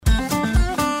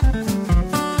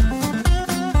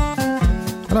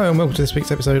Hello and welcome to this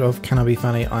week's episode of Can I Be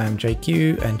Funny? I am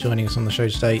JQ and joining us on the show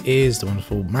today is the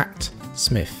wonderful Matt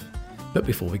Smith. But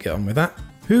before we get on with that,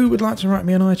 who would like to write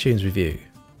me an iTunes review?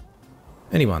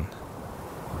 Anyone?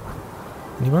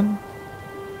 Anyone?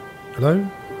 Hello?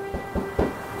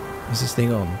 Is this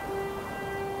thing on?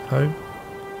 Hello?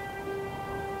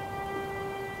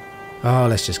 Oh,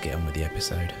 let's just get on with the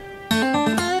episode.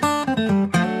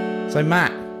 So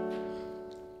Matt.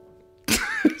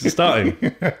 Is it starting?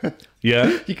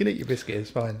 Yeah? You can eat your biscuit, it's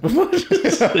fine.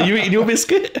 Are you eating your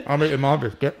biscuit? I'm eating my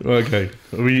biscuit. Okay.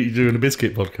 Are we doing a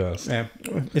biscuit podcast? Yeah.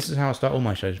 This is how I start all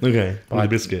my shows. Okay. By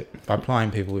biscuit. By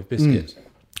plying people with biscuits.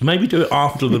 Maybe do it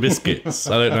after the biscuits.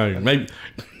 I don't know. Maybe.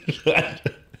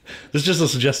 It's just a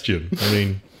suggestion. I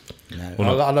mean.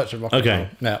 No, I like to rock and Okay. roll.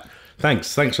 Yeah.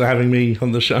 Thanks for having me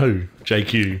on the show,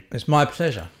 JQ. It's my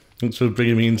pleasure. Thanks for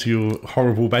bringing me into your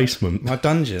horrible basement. My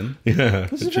dungeon. Yeah.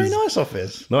 This is a very nice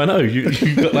office. No, I know. You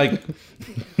got like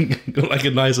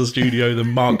a nicer studio than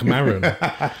Mark Maron.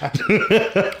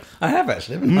 I have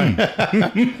actually, haven't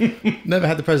I? Never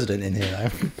had the president in here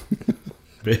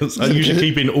though. So you should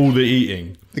keep in all the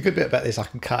eating. The good bit about this, I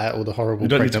can cut out all the horrible. You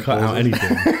don't need to cut out pauses.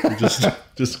 anything.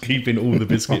 just keep in all the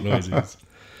biscuit noises.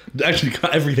 Actually,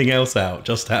 cut everything else out.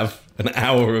 Just have an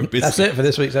hour of biscuits. That's it for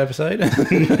this week's episode.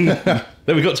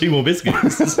 Then we got 2 more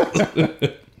biscuits.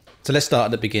 So let's start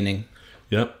at the beginning.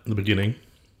 Yep, the beginning.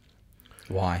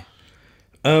 Why?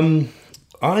 I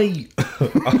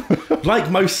like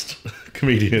most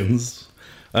comedians.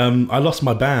 I lost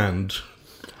my band.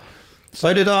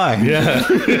 So did I. Yeah.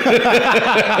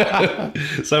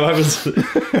 So I was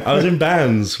in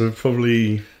bands for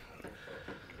probably,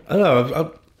 I don't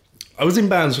know. I was in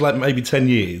bands for like maybe 10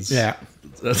 years. Yeah.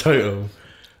 Total.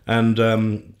 And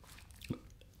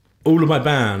all of my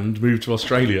band moved to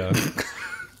Australia.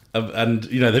 And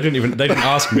you know, they didn't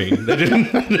ask me. They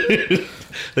didn't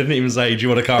even say, "Do you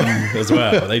want to come as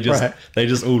well?" They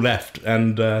just all left.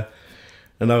 And I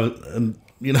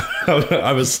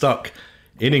was stuck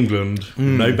in England,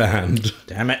 no band.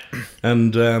 Damn it.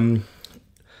 And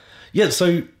yeah,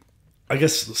 so I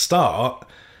guess the start,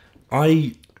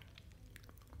 I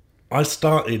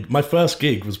started, my first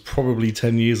gig was probably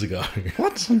 10 years ago.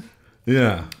 What?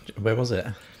 Yeah. Where was it?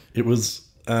 It was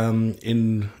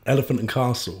in Elephant and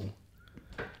Castle.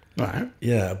 Right.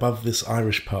 Yeah, above this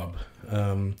Irish pub.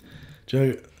 Do you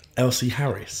know Elsie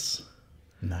Harris?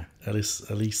 No.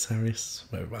 Elise Harris?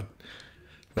 Whatever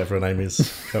her name is.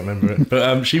 Can't remember it.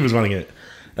 But she was running it.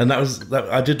 And that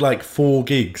I did like 4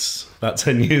 gigs about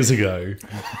 10 years ago.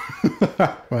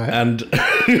 Right.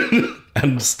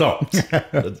 And stopped.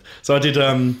 So I did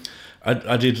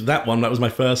I did that one. That was my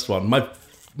first one. My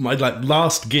like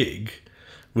last gig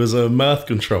was a Mirth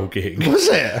Control gig. Was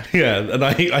it? Yeah, and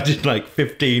I did like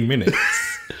 15 minutes.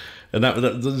 And that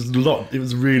was a lot. It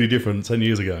was really different 10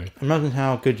 years ago. Imagine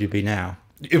how good you'd be now.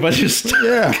 If I just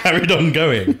carried on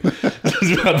going,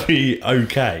 I'd be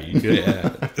okay.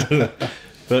 Yeah.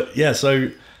 But yeah, so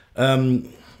I've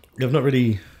not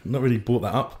really brought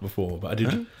that up before, but I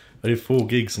did 4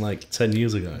 gigs like 10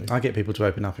 years ago. I get people to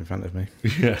open up in front of me.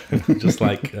 Yeah, just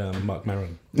like Mark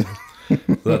Maron.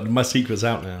 My secret's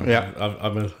out now. Yeah.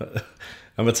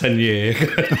 I'm a 10-year.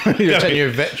 You're a 10-year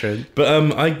veteran. But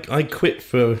I quit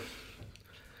for.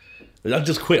 I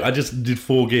just quit. I just did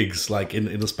 4 gigs like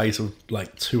in the space of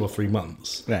like 2 or 3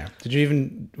 months. Yeah.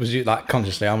 Was you like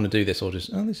consciously, I want to do this, or just,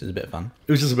 oh, this is a bit of fun?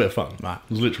 It was just a bit of fun. Right. It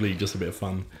was literally just a bit of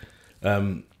fun.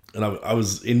 And I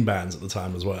was in bands at the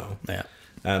time as well. Yeah.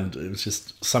 And it was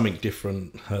just something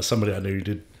different. Somebody I knew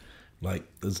did like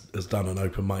has done an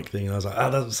open mic thing, and I was like,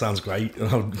 "Oh, that sounds great.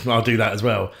 I'll do that as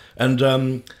well." And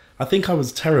I think I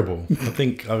was terrible. I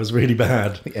think I was really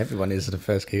bad. I think everyone is at the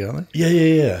first gig, aren't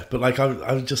they? Yeah. But like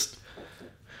I was just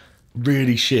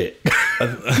really shit.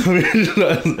 And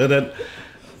then,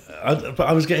 but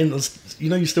I was getting,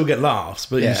 you still get laughs,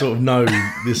 but you sort of know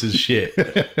this is shit.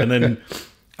 And then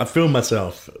I filmed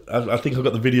myself. I think I've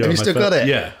got the video. Have you still got it?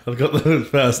 Yeah, I've got the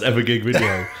first ever gig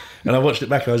video. And I watched it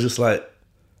back and I was just like,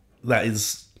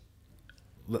 that's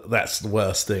the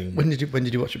worst thing. When did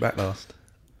you watch it back last?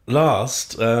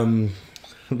 Last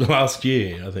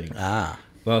year, I think. Ah.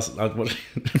 I watched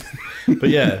but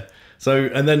yeah. So,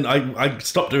 and then I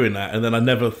stopped doing that, and then I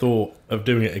never thought of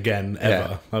doing it again, ever.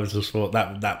 Yeah. I was just thought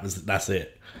that's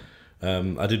it.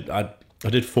 I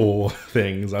did 4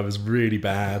 things. I was really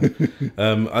bad.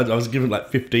 I was given like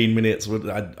 15 minutes.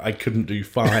 I couldn't do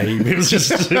 5. I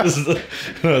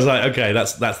was like, okay,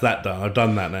 that's that done. I've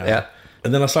done that now. Yeah.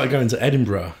 And then I started going to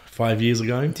Edinburgh 5 years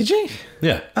ago. Did you?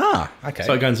 Yeah. Ah, okay.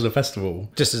 Started going to the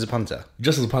festival. Just as a punter?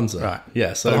 Just as a punter. Right.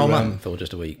 Yeah. So For the whole month or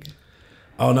just a week?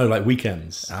 Oh no, like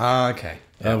weekends. Ah, okay.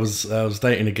 I was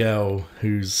dating a girl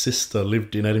whose sister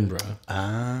lived in Edinburgh.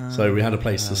 So we had a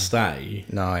place to stay.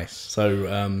 Nice.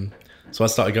 So so I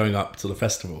started going up to the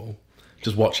festival,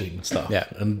 just watching stuff. Yeah.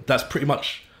 And that's pretty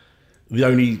much the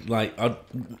only, like,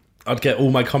 I'd get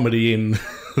all my comedy in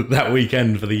that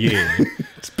weekend for the year.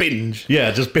 It's binge.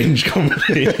 Yeah, just binge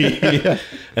comedy.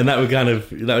 And that would kind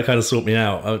of sort me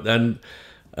out. And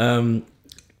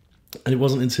it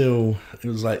wasn't until it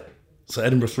was like, so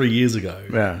Edinburgh 3 years ago.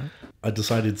 Yeah. I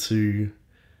decided to,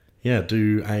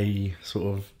 do a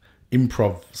sort of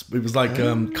improv. It was like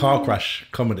car crash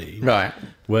comedy, Right.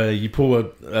 where you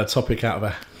pull a topic out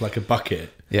of a bucket,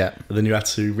 Yeah. and then you had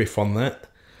to riff on that.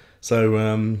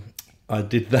 So I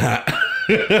did that,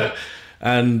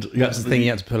 and That's the thing you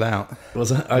had to pull out.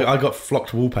 I got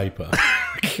flocked wallpaper.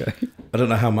 Okay. I don't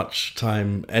know how much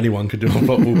time anyone could do on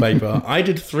flocked wallpaper. I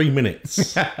did 3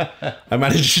 minutes. I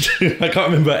managed to, I can't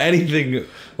remember anything.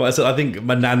 What I said, I think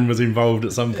my nan was involved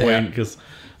at some point because,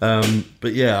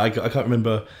 but yeah, I can't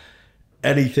remember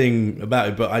anything about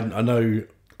it. But I know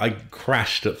I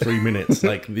crashed at 3 minutes.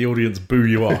 Like the audience boo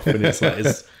you off, and it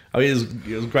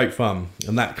was great fun,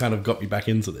 and that kind of got me back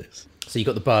into this. So you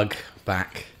got the bug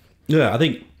back. Yeah, I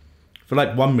think for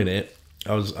like 1 minute,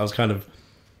 I was kind of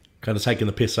taking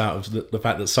the piss out of the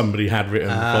fact that somebody had written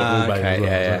wallpaper okay, as well.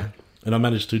 yeah. And I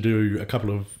managed to do a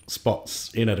couple of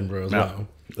spots in Edinburgh as well.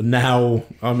 And now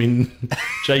I'm in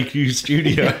JQ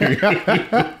Studio.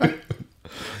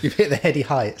 You've hit the heady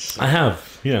heights. I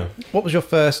have, yeah. What was your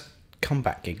first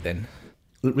comeback gig then?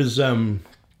 It was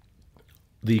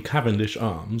the Cavendish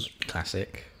Arms,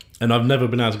 Classic. and I've never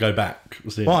been able to go back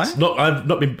since. Why? I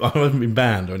haven't been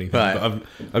banned or anything, Right. but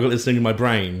I've got this thing in my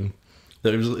brain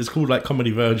that it's called like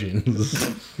Comedy Virgins.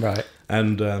 Right.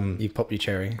 And You popped your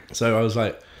cherry. so I was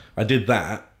like, I did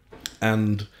that,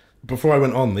 and before I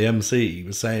went on, the MC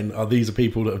was saying, "Oh, these are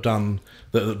people that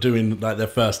are doing like their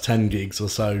first 10 gigs or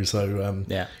so." So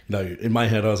Yeah. you know, in my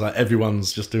head, I was like,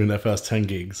 everyone's just doing their first 10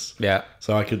 gigs. Yeah.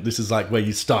 So this is like where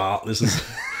you start. This is,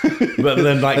 but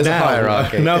then like There's a now,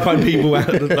 hierarchy. now I find people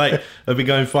like have been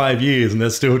going 5 years and they're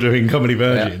still doing Comedy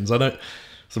Virgins. I don't.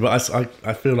 So, but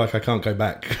I feel like I can't go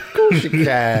back. Of course you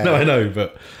can. No, I know,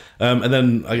 but and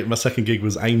then my second gig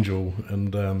was Angel,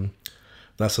 and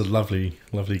that's a lovely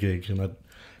gig, and I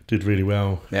did really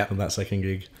well on that second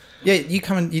gig. Yeah, you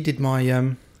come and you did my.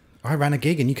 I ran a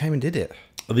gig and you came and did it.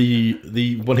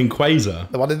 The one in Quasar,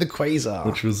 The one in the Quasar.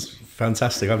 which was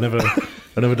fantastic. I've never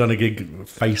done a gig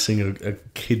facing a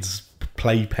kid's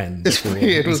playpen. It's before.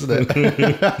 weird, wasn't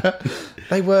it?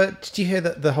 They were. Did you hear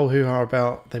that the whole hoo-ha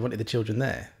about they wanted the children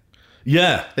there?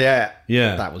 Yeah, Yeah.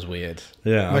 yeah, That was weird.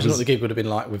 yeah. Imagine what the gig would have been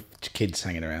like with kids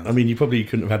hanging around. I mean, you probably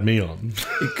couldn't have had me on.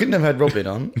 You couldn't have had Robin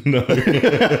on. No.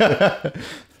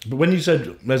 But when you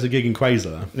said there's a gig in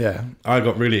Quasar, Yeah. I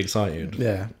got really excited.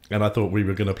 Yeah. And I thought we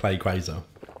were going to play Quasar.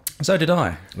 So did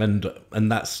I. And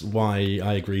that's why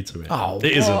I agreed to it. Oh,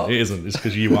 it isn't. what? It isn't. It's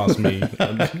because you asked me.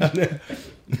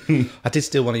 I did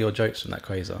steal one of your jokes from that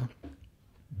Quasar.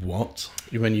 What?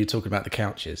 When you were talking about the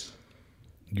couches.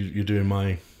 You're doing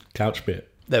my couch bit?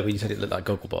 There, when you said it looked like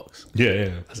Gogglebox. Yeah,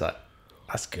 yeah. I was like,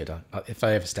 that's good. If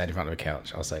I ever stand in front of a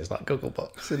couch, I'll say it's like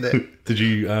Gogglebox, isn't it? Did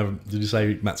you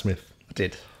say Matt Smith? I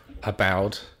did. I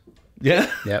bowed.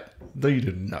 Yeah. Yep. No, you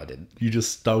didn't. No, I didn't. You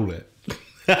just stole it.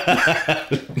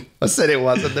 I said it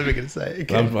once. I'm never going to say it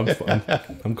again.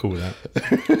 I'm cool with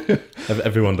that.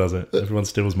 Everyone does it. Everyone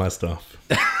steals my stuff.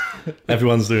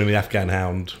 Everyone's doing the Afghan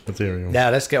Hound material. Now,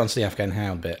 let's get on to the Afghan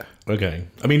Hound bit. Okay.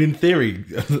 I mean, in theory,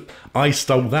 I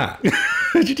stole that.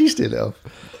 Did you steal it off?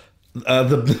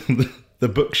 The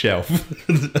bookshelf.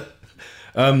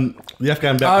 The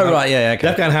Afghan bit. Oh, right, yeah, okay. The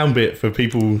Afghan Hound bit, for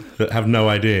people that have no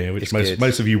idea, which It's good.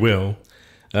 most of you will,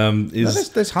 is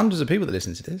There's hundreds of people that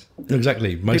listen to this.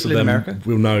 exactly most People of in them America?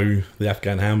 will know the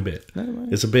Afghan Hound bit.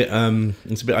 It's a bit.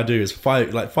 I do. It's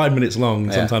 5 minutes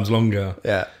long, sometimes longer.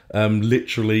 Yeah.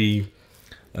 Literally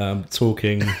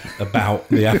talking about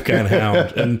the Afghan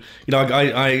Hound, and you know,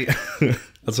 I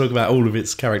talk about all of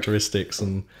its characteristics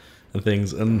and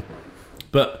things,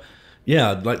 but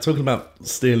yeah, like talking about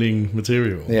stealing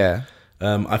material. Yeah.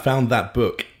 I found that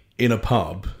book in a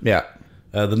pub. Yeah.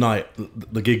 The night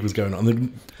the gig was going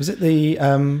on. Was it the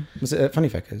was it at Funny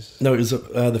Feckers? No, it was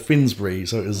the Finsbury.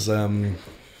 So it was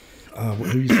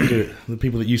who used to do it? The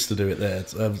people that used to do it there.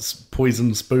 It's,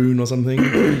 Poison Spoon or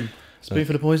something.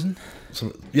 Spoonful of poison?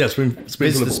 Yeah, spoonful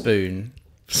Is of the spoon.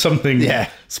 something. Yeah.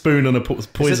 Spoon and a Is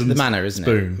poison. it the Manor, isn't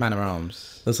spoon. it? Manor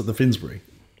Arms. That's at the Finsbury.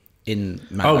 In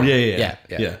Manor. Oh yeah.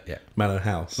 Yeah. Manor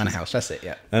House. Manor House, that's it,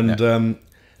 yeah. And Yeah.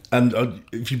 And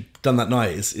if you've done that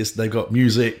night, it's they've got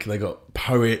music, they got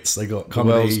poets, they got The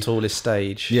comedy. world's tallest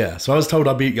stage. Yeah, so I was told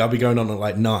I'd be going on at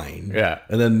like 9. Yeah.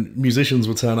 And then musicians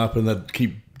would turn up and they'd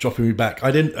keep dropping me back.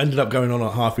 Ended up going on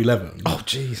at 11:30. Oh,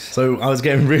 jeez. So I was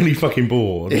getting really fucking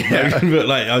bored. Yeah. But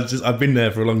like I've been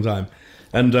there for a long time.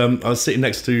 And I was sitting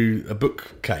next to a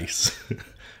bookcase. And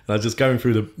I was just going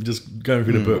through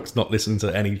the books, not listening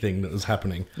to anything that was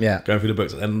happening. Yeah. Going through the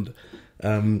books. And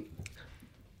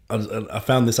I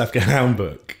found this Afghan Hound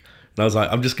book. And I was like,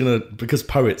 I'm just going to, because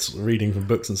poets are reading from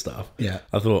books and stuff. Yeah.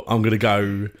 I thought, I'm going to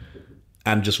go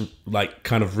and just like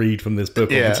kind of read from this book,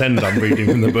 or Yeah. pretend I'm reading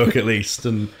from the book at least.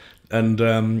 And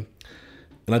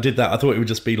I did that. I thought it would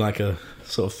just be like a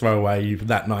sort of throwaway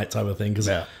that night type of thing. Because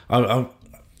Yeah.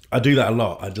 I do that a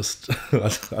lot. I just,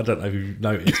 I don't know if you've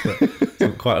noticed,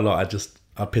 but quite a lot.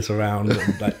 I piss around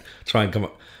and like try and come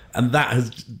up. And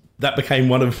that became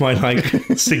one of my like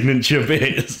signature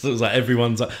bits. It was like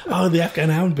everyone's like, oh, the Afghan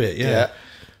Hound bit, yeah.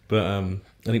 But I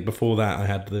think before that, I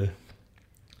had the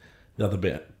other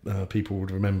bit. People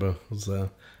would remember was like,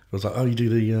 oh, you do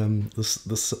the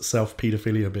self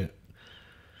paedophilia bit,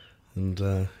 and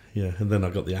and then I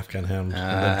got the Afghan Hound and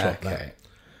then dropped that.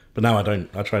 But now I don't.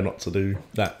 I try not to do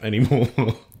that anymore.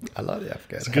 I like the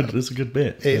Afghan. It's a good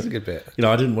bit. It is a good bit. You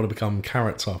know, I didn't want to become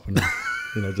Carrot Top and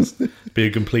just be a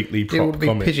completely It prop would be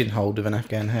comic. pigeonholed with an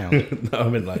Afghan hound. No, I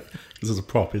meant like this is a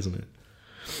prop, isn't it?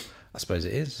 I suppose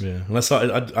it is. Yeah. And I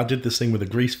started. I did this thing with a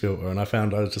grease filter, and I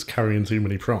found I was just carrying too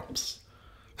many props.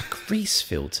 Grease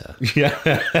filter. Yeah.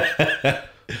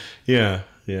 Yeah.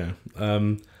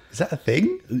 Is that a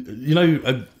thing? You know,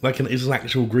 it was an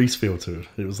actual grease filter.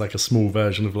 It was like a small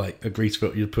version of like a grease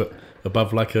filter you'd put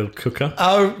above like a cooker.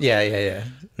 Oh, yeah.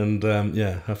 And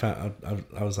I found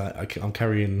I was like, I'm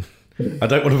carrying. I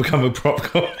don't want to become a prop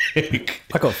comic.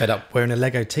 I got fed up wearing a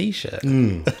Lego t-shirt.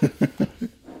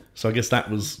 So I guess that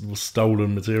was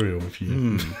stolen material. If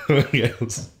you,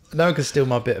 yes. No one can steal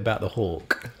my bit about the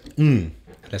hawk.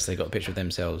 Unless they got a picture of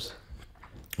themselves.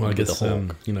 Well, I with guess the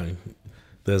hawk.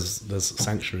 there's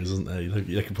sanctuaries, isn't there?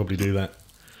 They can probably do that.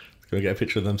 Go get a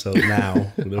picture of themselves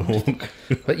now with a hawk.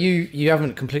 But you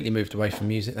haven't completely moved away from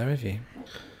music, though, have you?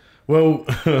 Well,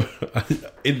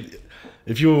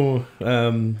 if you're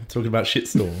talking about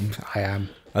Shitstorm, I am.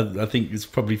 I think it's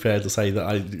probably fair to say that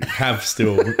I have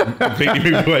still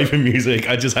completely moved away from music.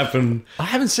 I just haven't. I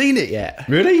haven't seen it yet.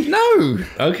 Really? No.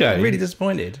 Okay. I'm really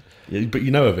disappointed. Yeah, but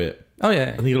you know of it. Oh,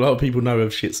 yeah. I think a lot of people know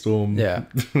of Shitstorm. Yeah.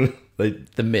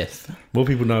 The myth. More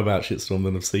people know about Shitstorm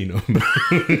than have seen them.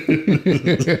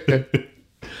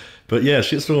 But yeah,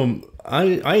 Shitstorm.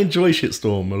 I enjoy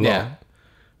Shitstorm a lot. Yeah.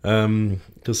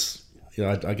 Because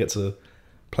I get to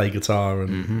play guitar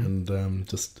and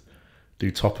just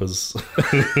do toppers.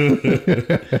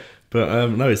 But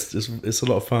no, it's a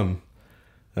lot of fun.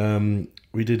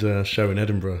 We did a show in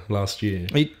Edinburgh last year.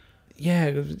 The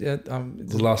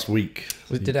last week.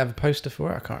 Did it have a poster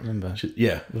for it? I can't remember.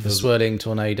 Yeah, With a swirling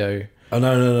tornado. Oh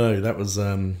no! That was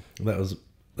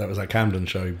our Camden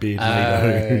show, Beard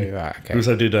Nado. Right, okay. We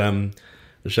also did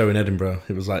the show in Edinburgh.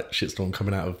 It was like Shitstorm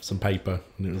coming out of some paper,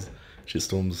 and it was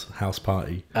Shitstorm's house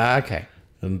party. Okay.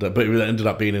 And but it ended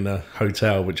up being in a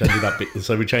hotel, which ended up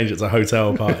so we changed it to a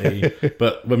hotel party.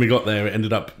 But when we got there, it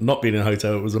ended up not being in a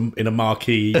hotel. It was in a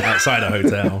marquee outside a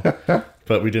hotel.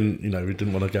 But we didn't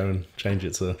want to go and change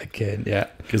it to Again, yeah.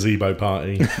 gazebo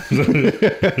party.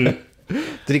 Did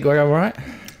it go all right?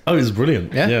 Oh, it was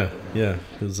brilliant. Yeah? Yeah.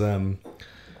 It was the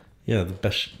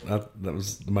best. That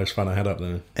was the most fun I had up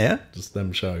there. Yeah. Just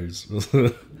them shows.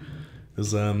 It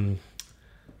was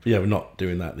we're not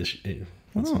doing that this year.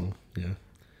 That's all. Yeah.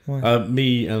 Why?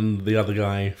 Me and the other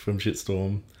guy from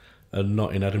Shitstorm are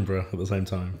not in Edinburgh at the same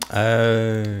time,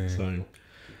 Oh. so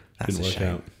That's didn't a work shame.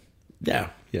 out. Yeah.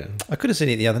 I could have seen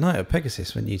it the other night at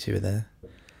Pegasus when you two were there.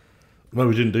 Well,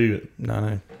 we didn't do it.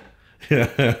 No.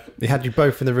 Yeah, We had you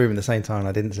both in the room at the same time.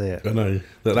 I didn't see it. I know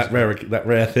that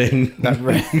rare thing.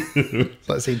 It's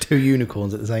like seeing two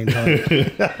unicorns at the same time.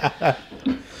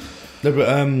 No, but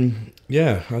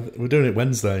we're doing it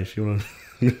Wednesday. If you want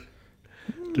to,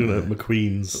 doing it at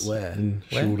McQueen's. But where? In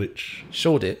Where? Shoreditch.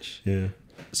 Shoreditch. Yeah,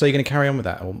 So you're going to carry on with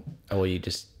that, or are you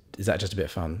just? Is that just a bit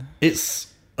of fun?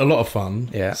 it's a lot of fun.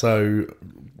 Yeah. So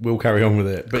we'll carry on with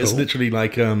it. But it's Cool. literally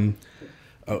like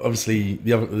obviously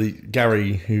the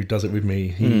Gary who does it with me.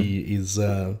 He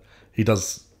he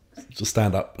does just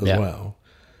stand up as Yeah. well.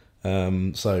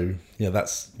 So yeah,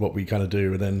 that's what we kind of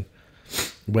do. And then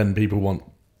when people want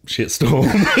Shitstorm,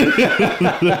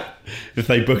 if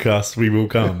they book us, we will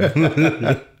come.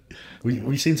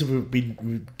 we seem to be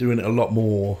doing it a lot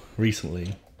more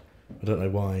recently. I don't know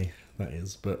why that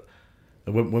is, but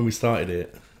when we started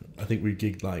it, I think we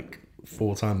gigged like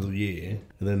 4 times a year,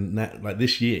 and then like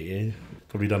this year,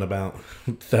 probably done about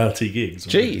 30 gigs.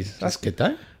 Jeez, that's good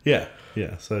though. Yeah.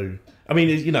 So I mean,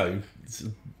 you know,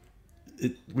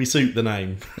 we suit the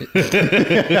name.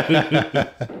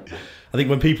 I think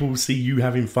when people see you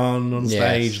having fun on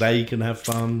stage, they can have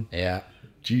fun. Yeah.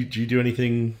 Do you do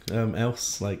anything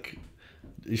else? Like,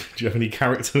 do you have any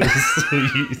characters?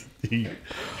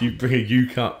 you bring a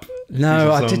uke up?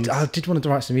 No, I did want to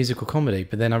write some musical comedy,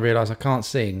 but then I realised I can't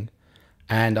sing,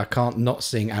 and I can't not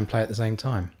sing and play at the same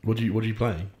time. What do you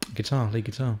play? Guitar, lead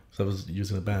guitar. So I was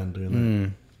using a band doing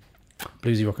that.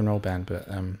 Bluesy rock and roll band, but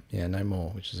no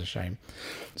more, which is a shame.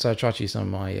 So I tried to use some of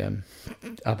my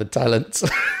other talents.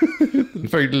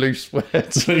 Very loose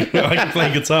words. So I can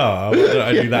play guitar.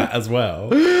 I do that as well.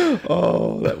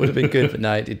 Oh, that would have been good, but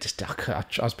no, I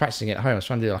was practicing it at home. I was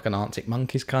trying to do like an Arctic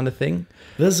Monkeys kind of thing.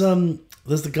 There's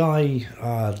the guy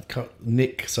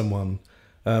Nick someone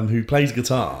who plays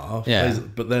guitar,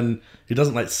 but then he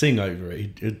doesn't like sing over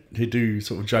it. He'd do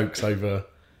sort of jokes over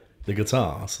the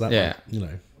guitar. So that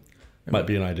might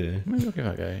be an idea. Maybe I'll give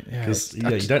it a go. Because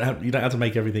you don't have to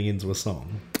make everything into a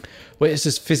song. Well, it's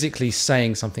just physically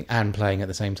saying something and playing at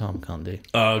the same time. Can't do.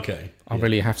 Oh, okay. I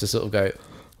really have to sort of go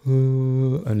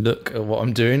and look at what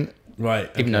I'm doing. Right.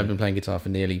 Even though I've been playing guitar for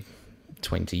nearly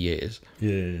 20 years.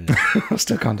 Yeah. I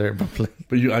still can't do it properly.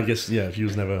 But I guess, if you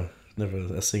was never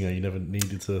a singer, you never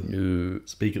needed to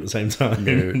speak at the same time.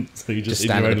 No. So you just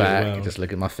stand at the back, just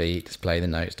look at my feet, just play the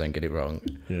notes, don't get it wrong.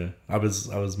 Yeah. I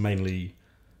was mainly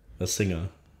a singer,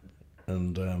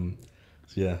 and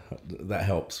that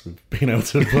helps with being able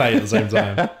to play at the same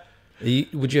time.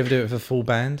 Would you ever do it with a full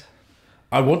band?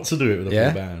 I want to do it with a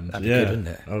full band. That'd be good, wouldn't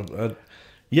it?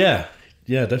 Yeah,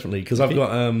 definitely. Because I've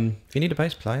got. If you need a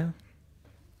bass player,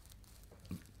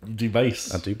 you do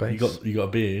bass. I do bass. You got a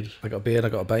beard. I got a beard. I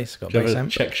got a bass. I got Do a you bass have a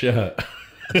amp. check shirt?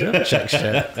 I do have a check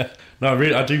shirt. No,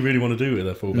 I do really want to do it with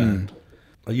a full band.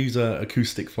 I use a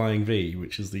acoustic Flying V,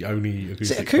 which is the only acoustic.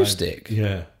 Is it acoustic?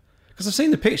 Yeah. Because I've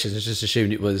seen the pictures, I just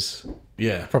assumed it was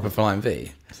proper Flying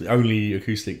V. It's the only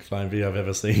acoustic Flying V I've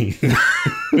ever seen.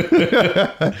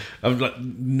 I've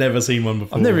never seen one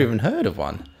before. I've never even heard of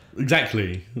one.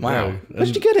 Exactly. Wow. No. Where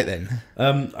did you get it then?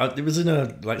 It was in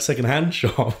a second-hand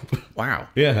shop. Wow.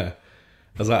 Yeah.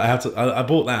 I was like, I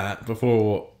bought that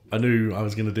before I knew I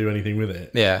was going to do anything with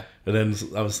it. Yeah. And then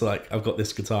I was like, I've got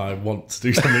this guitar, I want to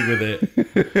do something with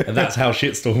it. And that's how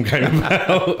Shitstorm came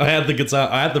about. I had the guitar,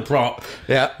 I had the prop.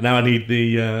 Yeah. Now I need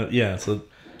the, so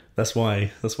that's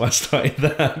why I started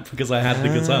that, because I had the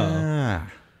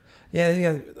guitar.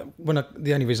 Yeah.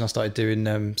 The only reason I started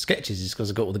doing sketches is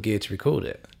because I got all the gear to record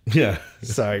it. Yeah.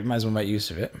 So might as well make use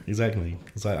of it. Exactly.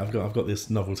 It's like I've got this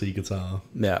novelty guitar.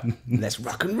 Yeah. Let's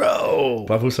rock and roll.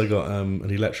 But I've also got an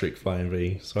electric Flying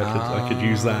V, so I could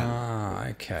use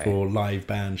that for live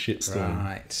band Shitstorm.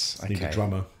 Right. I need a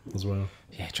drummer as well.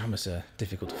 Yeah, drummers are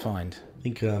difficult to find. I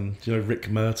think do you know Rick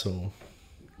Myrtle?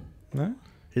 No?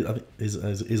 I think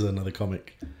is another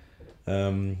comic.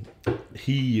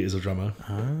 He is a drummer.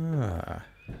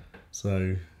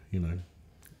 So,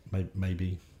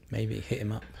 maybe hit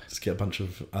him up. just get a bunch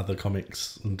of other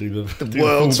comics and do the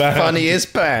World's full band.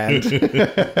 funniest band.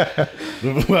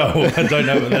 Well, I don't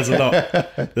know, but there's a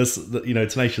lot. There's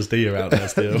Tenacious D are out there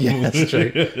still. Yeah, that's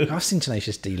true. I've seen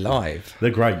Tenacious D live.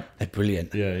 They're great. They're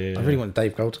brilliant. Yeah. I really wanted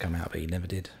Dave Grohl to come out, but he never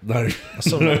did. No, I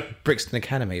saw him at Brixton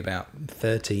Academy about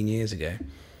 13 years ago.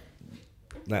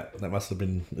 That must have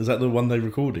been. Is that the one they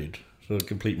recorded for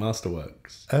Complete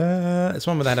Masterworks? It's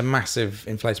one where they had a massive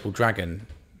inflatable dragon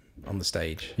on the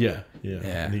stage. Yeah.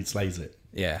 And he slays it.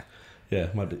 Yeah. Yeah,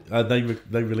 might be.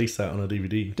 They released that on a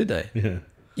DVD. Did they? Yeah.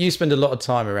 You spend a lot of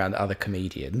time around other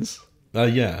comedians.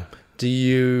 Yeah. Do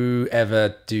you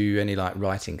ever do any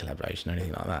writing collaboration or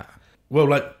anything like that?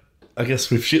 Well, I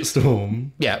guess with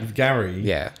Shitstorm, with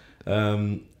Gary,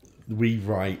 we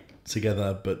write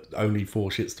together, but only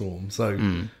for Shitstorm. So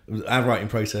our writing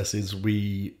process is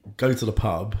we go to the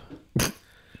pub,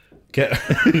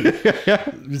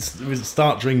 we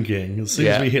start drinking. As soon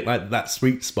as we hit that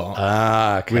sweet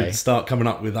spot, we start coming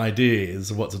up with ideas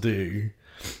of what to do,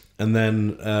 and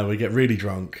then we get really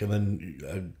drunk, and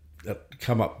then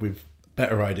come up with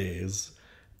better ideas,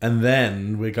 and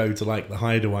then we go to the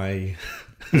Hideaway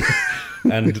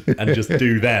and just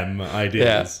do them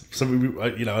ideas. So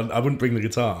I wouldn't bring the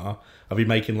guitar. I'll be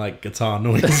making guitar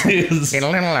noises.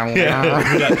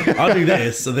 I'll do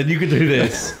this, and then you can do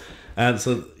this. And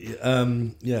so,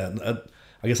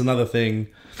 I guess another thing,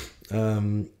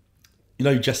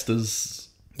 Jesters.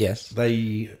 Yes.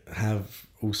 They have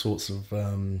all sorts of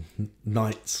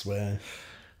nights where,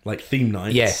 theme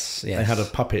nights. Yes. They had a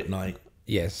puppet night.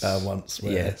 Yes. Once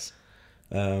where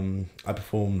I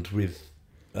performed with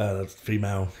a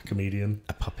female comedian,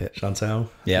 A puppet. Chantal.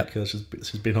 Yeah. Because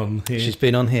she's been on here. She's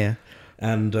been on here.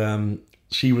 And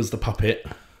she was the puppet.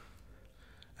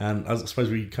 And I suppose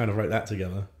we kind of wrote that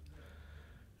together.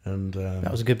 And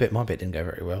That was a good bit. My bit didn't go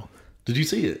very well. did you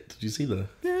see it? Did you see the?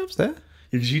 Yeah, I was there.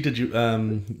 Because you did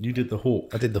the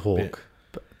hawk. I did the bit. hawk,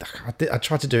 but I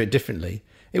tried to do it differently.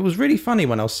 It was really funny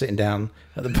when I was sitting down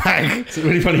at the back. It's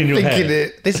really funny in your thinking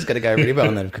head. this is going to go really well,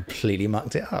 and then completely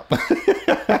mucked it up.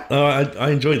 Oh,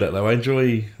 I enjoy that though. I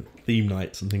enjoy theme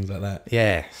nights and things like that.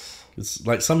 Yes. It's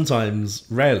like sometimes,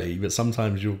 rarely, but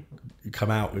sometimes you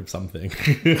come out with something.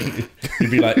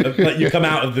 You'd be like you come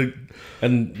out of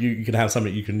and you can have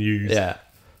something you can use Yeah.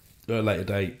 at a later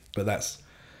date, but it's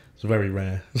very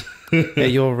rare. Yeah,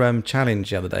 your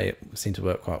challenge the other day seemed to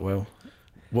work quite well.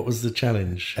 What was the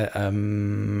challenge?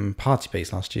 Party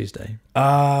Piece last Tuesday.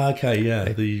 Okay, yeah,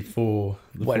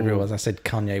 Whatever it was, I said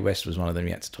Kanye West was one of them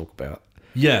you had to talk about.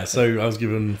 Yeah, so I was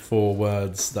given 4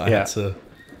 words that I had to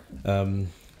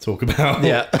talk about.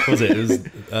 Yeah. What was it? It was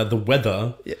the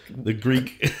weather, the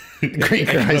Greek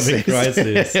crisis.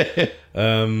 crisis,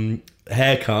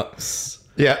 haircuts,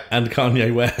 Yeah. and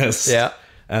Kanye West. Yeah.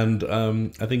 And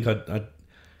I think I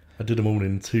did them all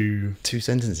in 2 2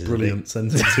 sentences. brilliant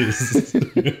sentences.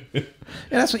 Yeah,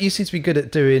 that's what you seem to be good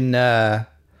at doing. It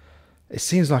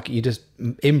seems like you just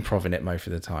improv it most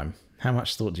of the time. How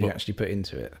much thought do you actually put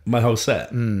into it? My whole set.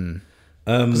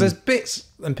 Because there's bits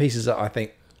and pieces that I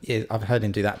think, yeah, I've heard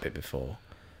him do that bit before.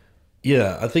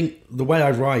 Yeah, I think the way I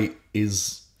write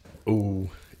is all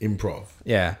improv.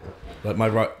 Yeah. Like my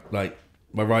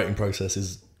writing process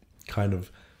is kind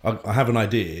of I have an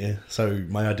idea, so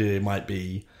my idea might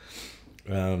be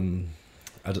it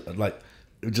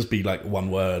would just be like one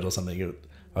word or something,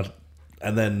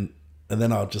 and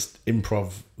then I'll just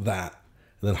improv that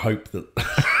and then hope that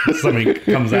something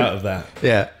comes out of that.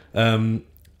 Yeah.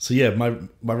 So yeah, my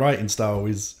writing style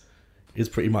is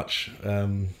pretty much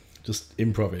just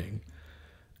improving,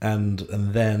 and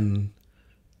then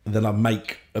I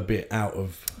make a bit out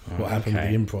of what happened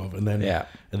with the improv, and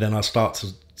then I start to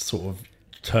sort of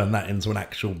turn that into an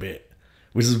actual bit,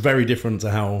 which is very different to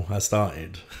how I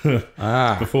started.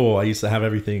 Before, I used to have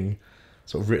everything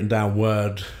sort of written down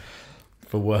word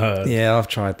for word. Yeah, I've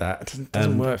tried that. It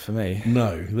doesn't work for me.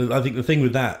 No, I think the thing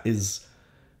with that is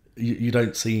you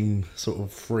don't seem sort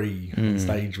of free on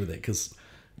stage with it, because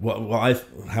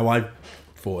how I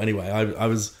thought anyway, I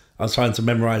was trying to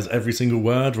memorize every single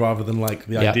word rather than like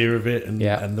the idea of it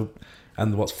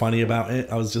and what's funny about it.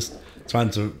 I was just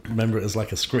trying to remember it as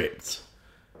like a script,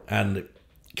 and it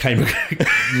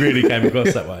really came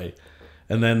across that way.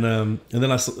 And then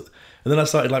I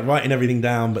started like writing everything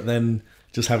down, but then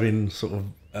just having sort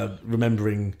of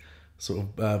remembering sort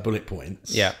of bullet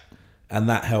points. Yeah. And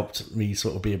that helped me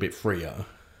sort of be a bit freer.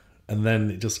 And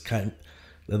then it just came,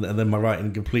 and then my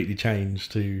writing completely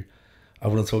changed to, I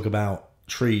want to talk about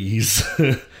trees.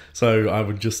 So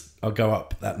I'll go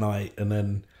up that night and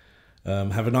then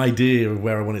have an idea of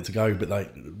where I want it to go, but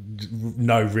like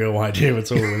no real idea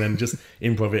at all, and then just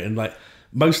improv it. And like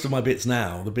most of my bits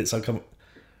now, the bits I've come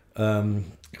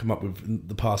up with in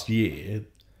the past year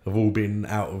have all been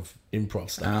out of improv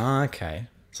stuff. Okay.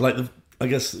 So like I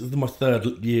guess my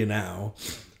 3rd year now.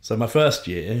 So my 1st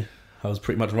year, I was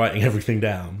pretty much writing everything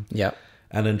down. Yeah.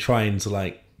 And then trying to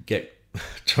get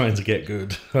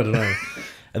good. I don't know.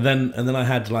 and then I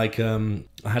had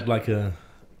a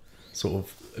sort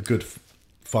of a good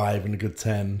 5 and a good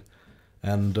 10,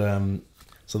 and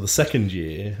so the 2nd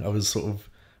year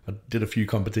I did a few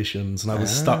competitions, and I was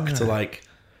stuck to like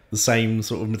the same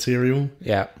sort of material.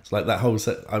 Yeah. So like that whole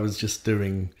set, I was just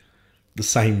doing the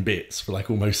same bits for like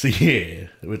almost a year,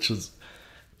 which was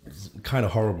kind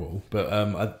of horrible. But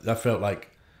I felt like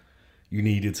you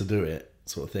needed to do it,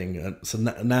 sort of thing. And so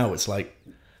now it's like,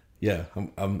 yeah,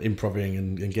 I'm improving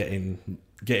and getting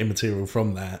material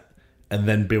from that, and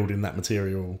then building that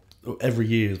material. Every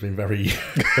year has been very,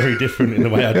 very different in the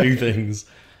way I do things.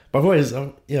 But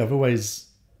I've always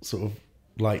sort of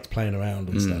liked playing around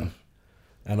and stuff,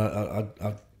 and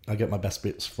I get my best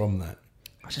bits from that.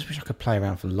 I just wish I could play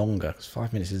around for longer, because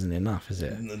 5 minutes isn't enough, is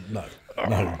it? No,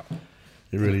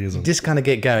 it really isn't. Just kind of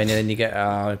get going, and then you get,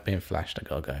 I've been flashed, I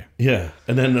gotta go. Yeah,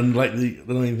 and then like the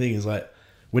main thing is like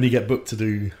when you get booked to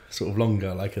do sort of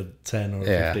longer, like a 10 or a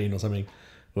 15 or something,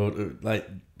 or like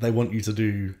they want you to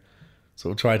do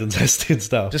sort of tried and tested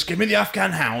stuff. Just give me the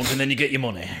Afghan Hound, and then you get your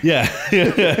money. Yeah.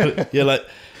 Like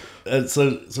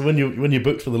so when you're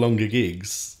booked for the longer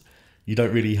gigs, you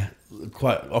don't really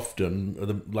quite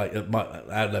often, like at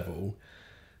our level,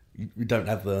 you don't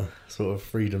have the sort of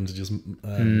freedom to just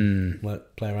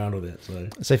like play around with it.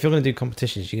 So if you're going to do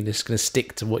competitions, you're just going to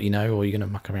stick to what you know, or you're going to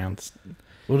muck around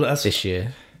this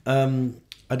year? I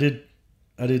did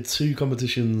 2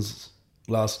 competitions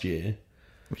last year.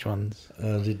 Which ones?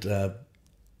 I did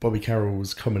Bobby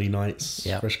Carroll's Comedy Nights,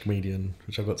 Yep. Fresh Comedian,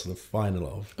 which I got to the final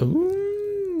of.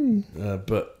 Ooh.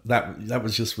 But that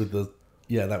was just with the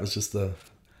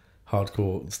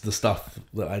hardcore, the stuff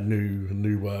that I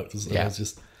knew worked. I was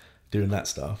just doing that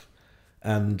stuff,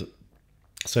 and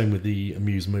same with the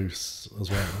Amuse Moose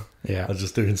as well. Yeah, I was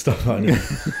just doing stuff I knew.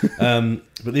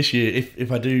 But this year,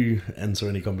 if I do enter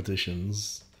any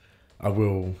competitions, I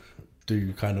will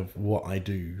do kind of what I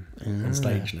do on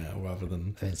stage now, rather than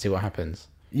and then see what happens.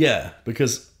 Yeah,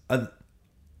 because I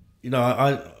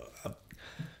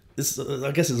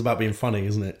guess it's about being funny,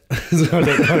 isn't it? I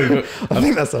don't know. But I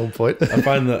think that's the whole point. I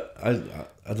find that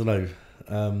I don't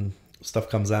know. Stuff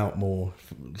comes out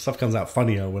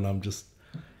funnier when I'm just,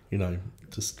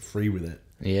 just free with it.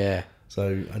 Yeah.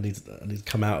 So I need to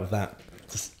come out of that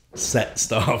just set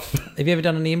stuff. Have you ever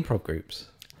done any improv groups?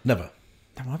 Never.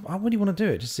 I really want to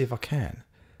do it, just see if I can.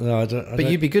 No, I don't. But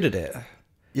you'd be good at it.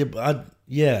 Yeah, but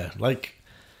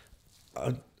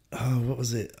what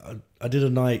was it? I did a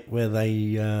night where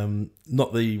they,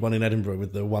 not the one in Edinburgh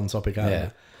with the one topic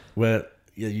out, where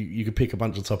you could pick a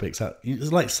bunch of topics out.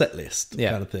 It's like set list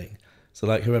kind of thing. So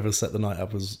like whoever set the night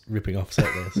up was ripping off set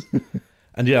list.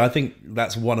 And I think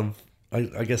that's one of,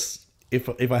 I guess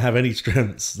if I have any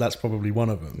strengths, that's probably one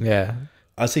of them. Yeah.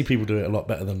 I see people do it a lot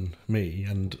better than me,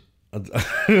 and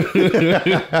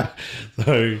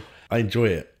so I enjoy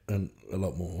it a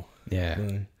lot more. Yeah. So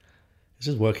it's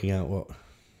just working out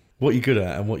what you're good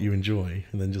at and what you enjoy,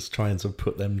 and then just trying to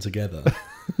put them together.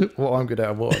 What I'm good at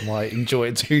and what I might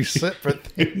enjoy, 2 separate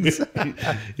things.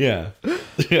 Yeah.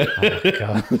 Oh,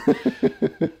 God.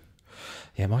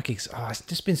 Yeah, my gigs, it's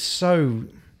just been so...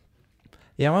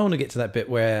 Yeah, I want to get to that bit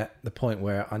the point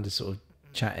where I'm just sort of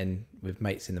chatting with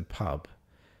mates in the pub,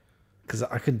 because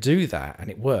I can do that and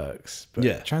it works,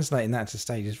 but translating that to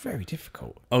stage is very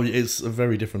difficult. Oh, it's a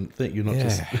very different thing. You're not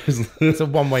just... It's a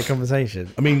one-way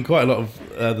conversation. I mean, quite a lot of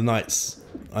the nights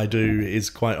I do is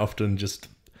quite often just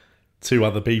 2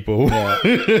 other people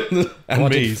and I me.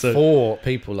 did So 4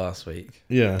 people last week.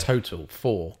 Yeah. Total,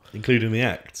 4. Including the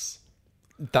acts.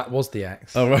 That was the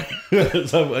acts. Oh, right.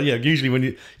 So, usually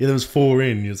when there was 4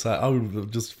 in, it's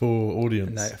like, just 4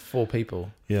 audience. No, 4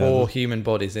 people. Yeah. 4 human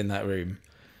bodies in that room.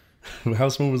 How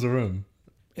small was the room?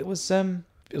 It was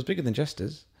bigger than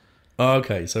Jester's. Oh,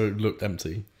 okay. So it looked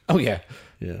empty. Oh, yeah.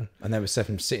 Yeah. And there was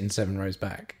 7 sitting 7 rows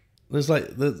back. There's like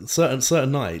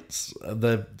certain nights,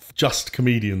 they're just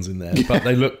comedians in there, but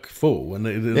they look full, and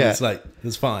it's like,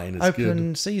 it's fine. It's Open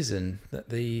good. season,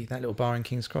 that little bar in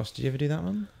King's Cross. Did you ever do that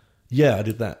one? Yeah, I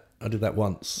did that. I did that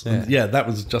once. Yeah. And that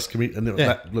was just comedian, and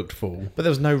that looked full. But there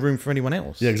was no room for anyone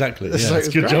else. Yeah, exactly. Yeah, So it's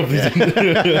a good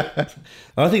great, job.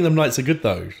 I think them nights are good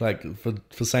though, like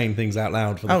for saying things out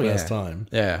loud for the first time.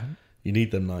 Yeah. You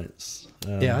need them nights.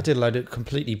 I did a load of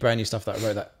completely brand new stuff that I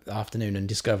wrote that afternoon and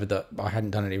discovered that I hadn't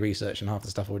done any research and half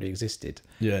the stuff already existed.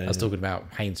 I was talking about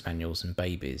Haynes manuals and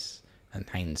babies, and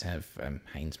Haynes have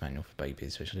Haynes manual for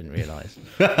babies, which I didn't realise.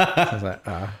 I was like,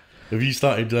 Have you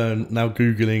started now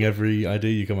Googling every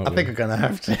idea you come up with? I think I'm going to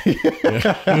have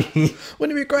to.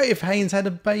 Wouldn't it be great if Haynes had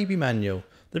a baby manual?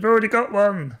 They've already got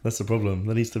one. That's the problem.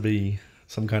 There needs to be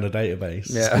some kind of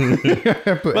database. Yeah.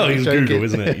 Well, it's Google,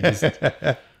 isn't it? You just...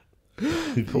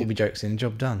 Put all my jokes in,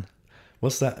 job done.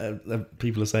 What's that?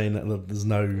 People are saying that there's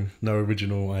no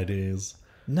original ideas.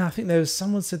 No, I think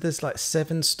someone said there's like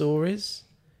 7 stories,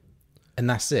 and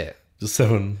that's it. Just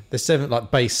 7. There's 7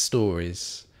 like base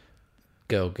stories.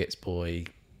 Girl gets boy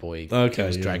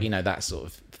kills drag. That sort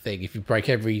of thing. If you break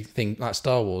everything, like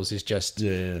Star Wars is just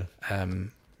a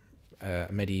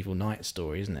medieval knight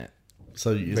story, isn't it?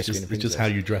 So it's just how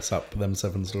you dress up them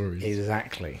 7 stories.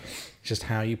 Exactly. It's just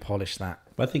how you polish that.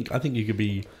 I think you could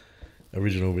be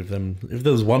original with them. If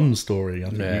there was one story,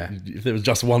 if there was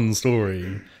just one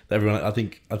story, everyone, I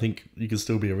think you could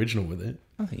still be original with it.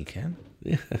 I think you can.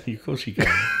 Yeah, of course you can.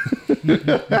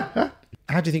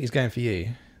 How do you think it's going for you?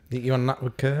 Think you're on an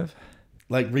upward curve?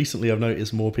 Like recently, I've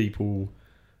noticed more people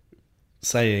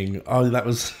saying, "Oh, that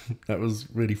was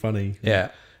really funny."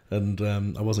 Yeah, and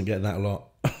I wasn't getting that a lot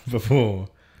before.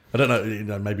 I don't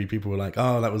know. Maybe people were like,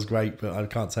 "Oh, that was great," but I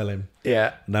can't tell him.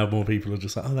 Yeah. Now more people are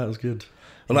just like, "Oh, that was good."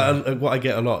 Well, what I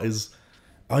get a lot is,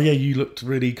 "Oh yeah, you looked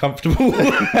really comfortable. You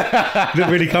looked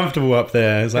really comfortable up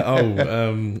there." It's like,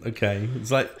 "Oh, okay."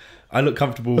 It's like, I look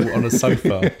comfortable on a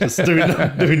sofa, just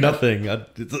doing nothing.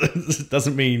 It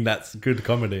doesn't mean that's good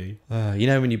comedy.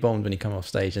 When you bombed when you come off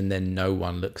stage and then no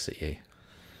one looks at you.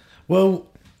 Well,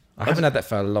 I haven't had that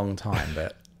for a long time,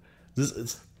 but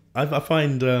I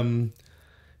find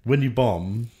when you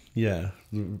bomb, yeah,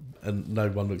 and no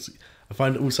one looks. I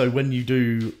find also when you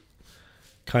do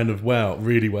kind of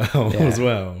really well as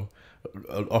well,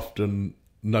 often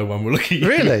no one will look at you.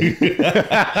 really,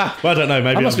 Well, I don't know.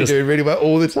 Maybe I must be doing really well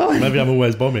all the time. Maybe I'm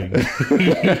always bombing.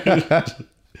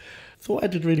 Thought I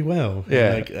did really well.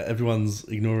 Yeah. Like everyone's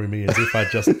ignoring me as if I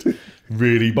just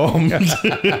really bombed.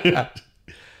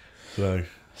 So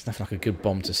It's nothing like a good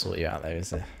bomb to sort you out, though, is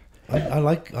there? I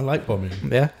like bombing.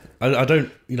 Yeah. I don't.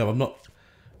 I'm not.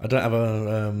 I don't have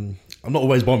a. I'm not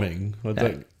always bombing. I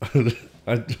don't.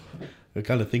 I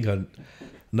kind of think I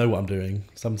know what I'm doing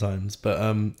sometimes, but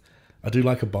I do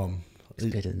like a bomb. It's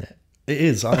good, isn't it? It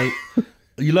is.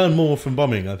 You learn more from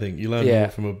bombing. I think you learn Yeah. more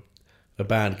from a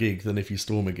bad gig than if you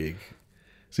storm a gig.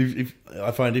 So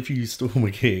I find if you storm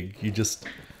a gig, you just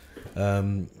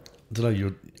I don't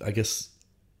know. I guess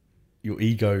your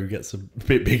ego gets a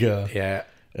bit bigger, Yeah.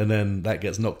 and then that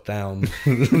gets knocked down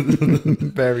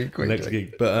Very quickly. next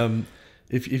gig. But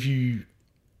if you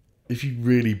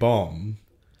really bomb,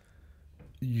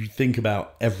 you think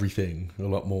about everything a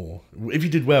lot more. If you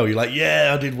did well, you're like,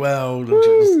 yeah, I did well.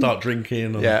 Start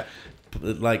drinking. Or, Yeah.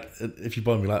 Like if you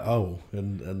bomb, you're like, oh,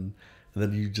 and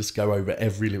then you just go over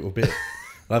every little bit.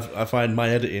 I find my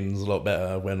editing's a lot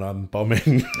better when I'm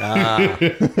bombing.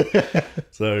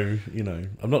 So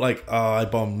I'm not like, oh, I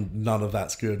bombed. None of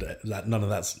that's good. None of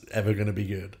that's ever going to be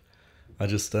good. I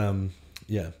just I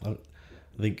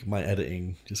think my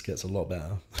editing just gets a lot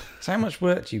better. So how much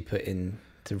work do you put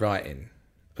into writing?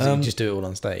 So you just do it all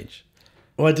on stage?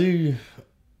 Well, I do.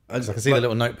 I can see the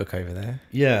little notebook over there.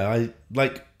 Yeah, I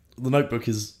like the notebook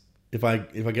is if I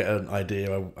get an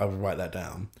idea, I would write that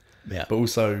down. Yeah. But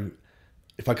also,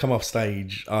 if I come off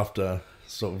stage after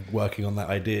sort of working on that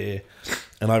idea,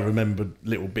 and I remembered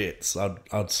little bits,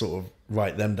 I'd sort of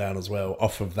write them down as well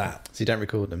off of that. So you don't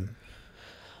record them?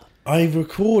 I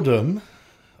record them.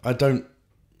 I don't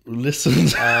listen.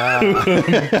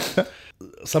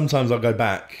 Sometimes I'll go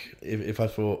back if I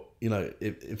thought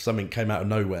if something came out of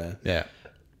nowhere. Yeah.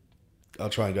 I'll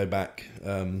try and go back,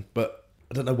 but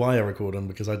I don't know why I record them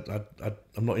because I'm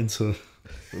not into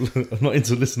I'm not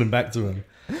into listening back to them.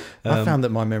 I found that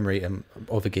my memory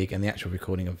of a gig and the actual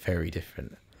recording are very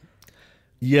different.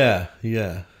 Yeah.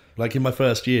 Like in my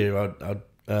first year, I'd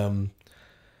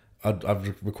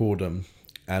record them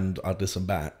and I'd listen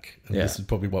back, and this is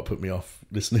probably what put me off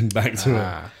listening back to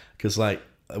them because like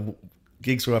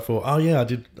gigs where I thought, oh yeah,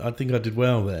 I think I did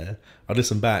well there. I'd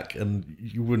listen back and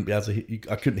you wouldn't be able to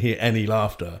I couldn't hear any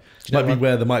laughter. It might be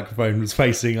where the microphone was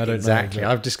facing. I don't know. Exactly.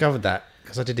 I've discovered that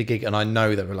because I did a gig and I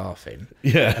know they were laughing.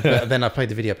 Yeah. But then I played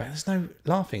the video back. There's no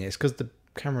laughing. It's because the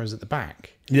camera's at the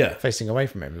back. Yeah. Facing away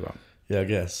from everyone. Yeah, I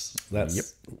guess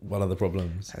that's one of the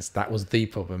problems. That was the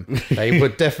problem. They were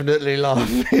definitely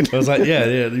laughing. I was like, yeah.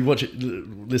 You watch it,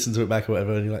 listen to it back or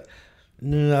whatever, and you're like,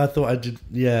 no, I thought I did.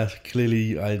 Yeah,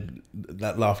 clearly,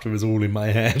 that laughter was all in my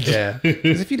head. Yeah,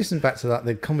 because if you listen back to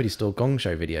the Comedy Store Gong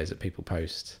Show videos that people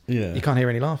post, you can't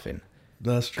hear any laughing.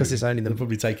 That's true. Because it's only They'll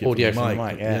probably take it audio from the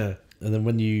mic. Yeah. And then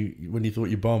when you thought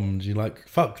you bombed, you're like,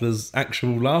 fuck, there's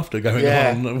actual laughter going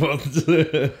on.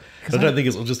 I don't think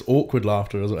it's just awkward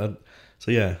laughter.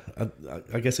 So yeah,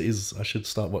 I guess it is. I should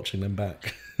start watching them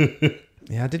back.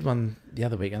 Yeah, I did one the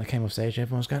other week and I came off stage and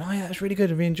everyone was going, oh yeah, that's really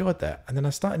good. I really enjoyed that. And then I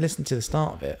started listening to the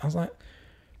start of it. I was like,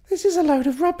 this is a load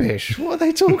of rubbish. What are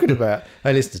they talking about?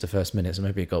 I listened to the first minute, so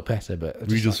maybe it got better. But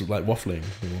Were you just like waffling?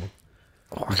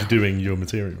 Or was you doing your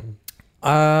material?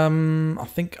 I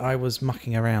think I was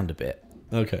mucking around a bit.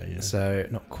 Okay, yeah. So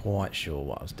not quite sure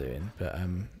what I was doing. But so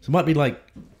it might be like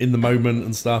in the moment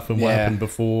and stuff and what happened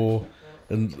before.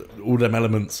 And all them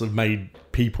elements have made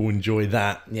people enjoy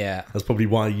that. Yeah. That's probably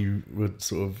why you were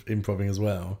sort of improvising as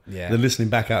well. Yeah. Then listening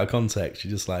back out of context,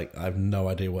 you're just like, I have no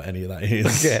idea what any of that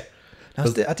is. Yeah.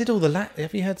 I did all the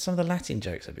Have you heard some of the Latin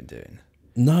jokes I've been doing?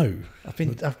 No. I've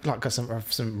like got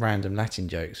some random Latin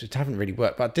jokes which haven't really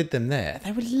worked, but I did them there.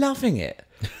 They were loving it.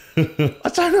 I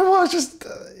don't know why.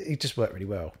 It just worked really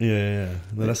well. Yeah.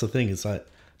 Well, that's the thing. It's like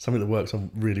something that works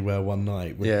on really well one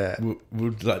night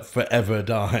would like forever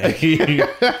die.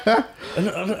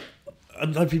 I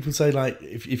know people say like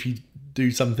if you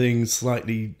do something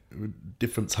slightly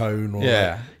different tone or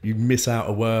like you miss out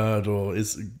a word or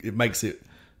it makes it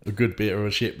a good bit or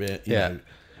a shit bit. You know.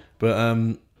 But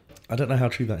I don't know how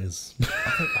true that is.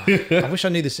 I wish I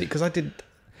knew the secret because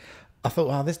I thought,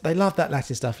 wow, they loved that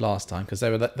Latin stuff last time because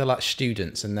they're like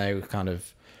students and they were kind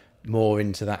of more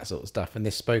into that sort of stuff. And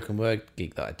this spoken word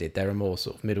gig that I did, they were more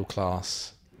sort of middle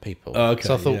class people. Okay,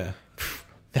 so I thought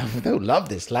they'll love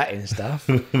this Latin stuff.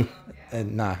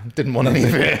 And nah, didn't want any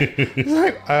of it. It's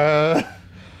like,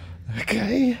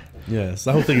 okay. Yeah, it's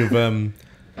the whole thing of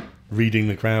reading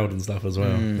the crowd and stuff as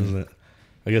well, isn't it?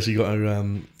 I guess you got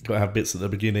to have bits at the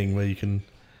beginning where you can,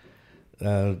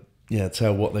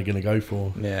 tell what they're going to go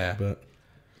for. Yeah. But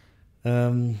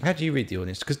how do you read the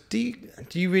audience? Because do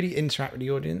you really interact with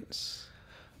the audience?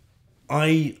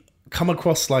 I come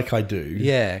across like I do.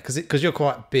 Yeah, because you're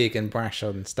quite big and brash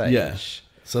on stage. Yeah.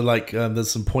 So like, there's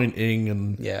some pointing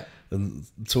and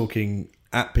talking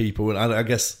at people, and I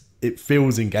guess it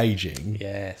feels engaging.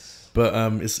 Yes. But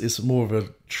it's more of a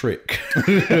trick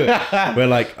where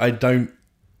like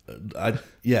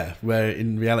where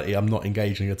in reality I'm not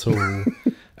engaging at all,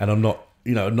 and I'm not,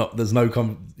 there's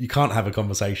no you can't have a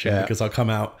conversation because I come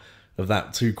out of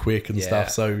that too quick and stuff.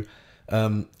 So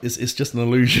it's just an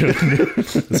illusion.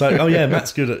 It's like, oh yeah,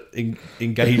 Matt's good at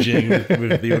engaging with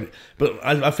the audience, but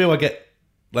I feel I get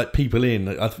like people in.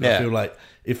 I feel like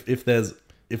if the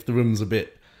room's a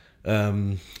bit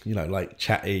like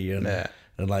chatty and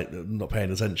like not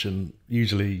paying attention,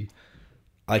 usually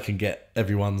I can get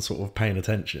everyone sort of paying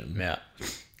attention. Yeah.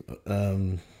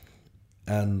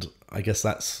 And I guess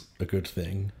that's a good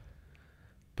thing.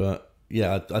 But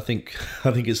yeah, I think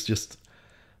it's just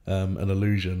an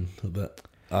illusion that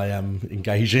I am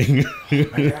engaging.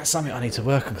 Maybe that's something I need to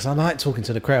work on, because I like talking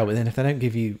to the crowd, but then if they don't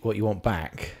give you what you want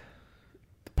back,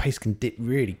 the pace can dip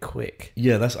really quick.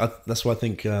 Yeah, that's why I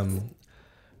think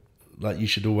like you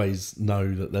should always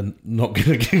know that they're not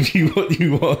going to give you what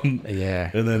you want.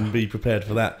 Yeah. And then be prepared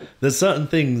for that. There's certain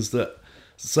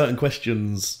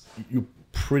questions, you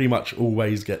pretty much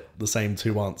always get the same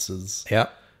two answers. Yeah.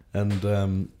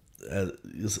 And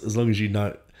as long as you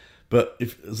know, but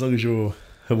as long as you're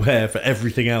aware for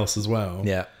everything else as well.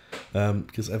 Yeah.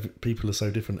 Because people are so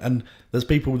different. And there's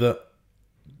people that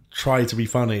try to be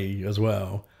funny as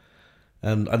well.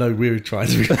 And I know we're trying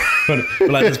to be funny, but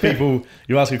like there's people,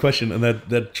 you ask a question and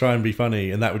they'd try and be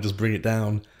funny, and that would just bring it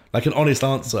down. Like an honest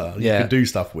answer you could do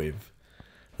stuff with.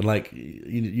 And like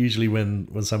usually when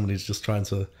somebody's just trying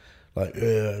to like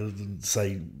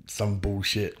say some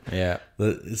bullshit, from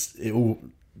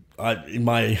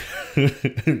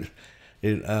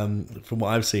what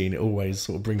I've seen, it always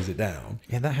sort of brings it down.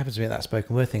 Yeah, that happens to me at that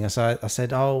spoken word thing. I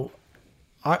said, oh,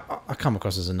 I come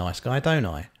across as a nice guy, don't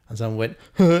I? And someone went,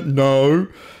 no.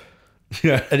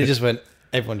 Yeah. And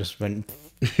everyone just went,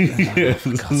 oh, for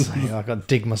God's sake, I've got to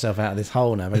dig myself out of this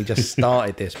hole now. I've only just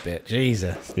started this bit.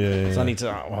 Jesus. Yeah. So I need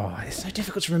to, it's so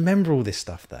difficult to remember all this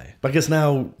stuff though. But I guess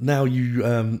now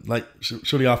you,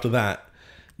 surely after that,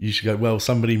 you should go, well,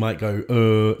 somebody might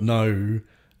go, no.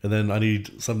 And then I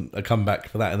need a comeback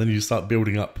for that. And then you start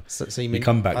building up so you mean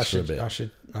comebacks for a bit. I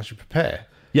should prepare.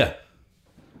 Yeah.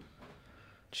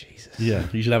 Jesus. Yeah,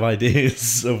 you should have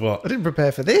ideas of what. I didn't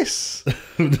prepare for this.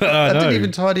 I didn't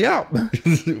even tidy up.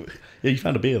 Yeah, you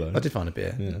found a beer though. I did find a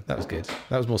beer. Yeah. That was good.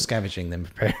 That was more scavenging than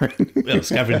preparing. Yeah,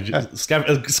 scavenge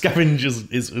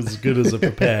is as good as a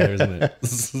prepare, isn't it?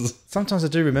 Sometimes I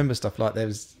do remember stuff like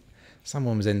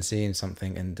someone was emceeing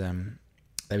something and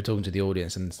they were talking to the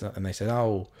audience and they said,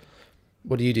 oh,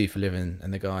 what do you do for a living?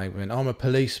 And the guy went, I'm a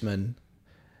policeman.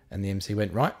 And the MC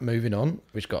went, right, moving on,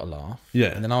 which got a laugh.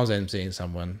 Yeah. And then I was emceeing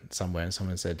somewhere and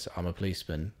someone said, I'm a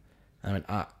policeman. And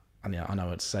I went, I know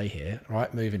what to say here.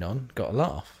 Right, moving on, got a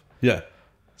laugh. Yeah.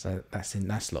 So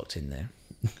that's locked in there.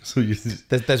 So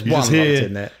there's one locked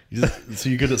in there. So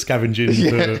you're good at scavenging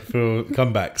for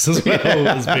comebacks as well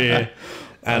as beer.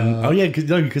 And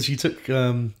because you took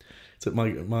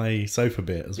my sofa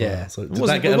bit as well. So did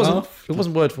that get a laugh? It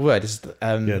wasn't word for word. Did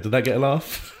that get a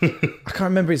laugh? I can't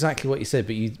remember exactly what you said,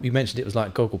 but you mentioned it was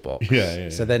like Gogglebox. Yeah.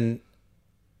 So then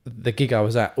the gig I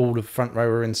was at, all the front row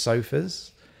were in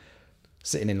sofas,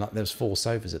 sitting in there was 4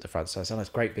 sofas at the front. So I said, it's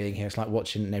great being here. It's like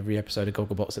watching every episode of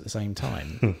Gogglebox at the same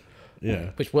time.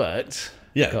 Yeah. Which worked.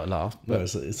 Yeah. Got a laugh. But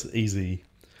no, it's easy.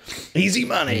 Easy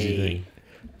money. Easy thing.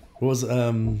 What was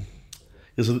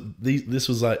so this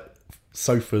was like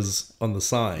sofas on the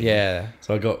side. Yeah.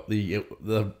 So I got the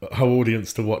whole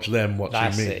audience to watch them watching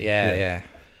That's me. it. Yeah.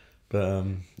 But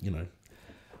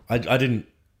I didn't.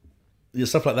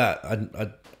 Stuff like that.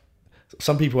 I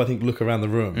some people I think look around the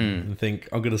room and think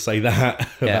I'm going to say that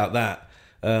about that.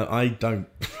 I don't.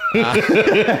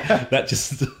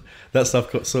 That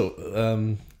stuff got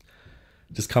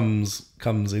just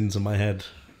comes into my head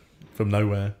from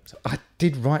nowhere. So I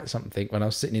did write something when I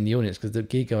was sitting in the audience, because the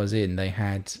gig I was in,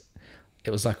 it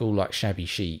was like all like shabby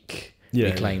chic,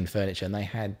 reclaimed furniture, and they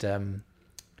had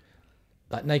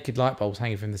like naked light bulbs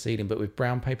hanging from the ceiling, but with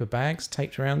brown paper bags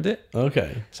taped around it.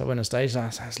 Okay. So I went on stage and I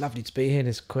said, it's lovely to be here in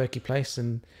this quirky place,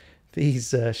 and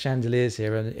these chandeliers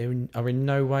here are in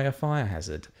no way a fire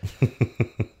hazard.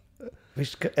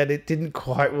 and it didn't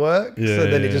quite work. Yeah, so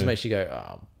then it yeah. just makes you go,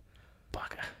 oh,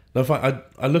 bugger. No,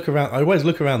 I look around. I always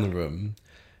look around the room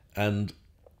and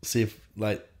see if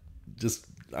like just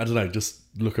I don't know, just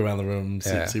look around the room,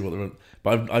 see what the room.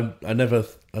 But I never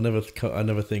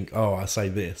think, oh, I say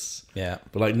this. Yeah.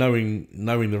 But like knowing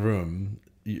the room,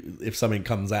 if something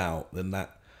comes out, then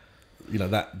that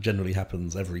that generally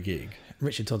happens every gig.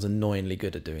 Richard Todd's annoyingly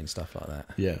good at doing stuff like that.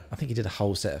 Yeah. I think he did a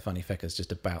whole set of Funny Feckers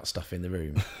just about stuff in the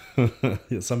room.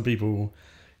 Yeah, some people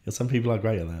are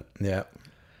great at that. Yeah.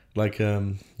 Like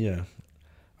yeah.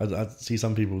 I see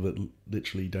some people that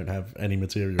literally don't have any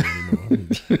material anymore,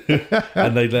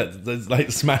 and they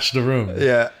like smash the room.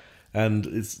 Yeah. And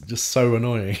it's just so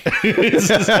annoying. It's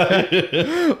just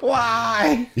like,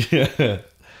 why? Yeah,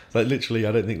 like literally,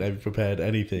 I don't think they've prepared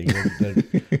anything.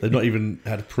 They've not even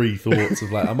had pre-thoughts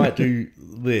of like, I might do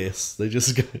this. They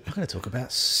just go. I'm going to talk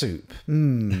about soup.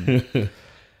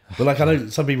 But like, I know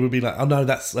some people would be like, oh no,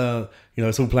 that's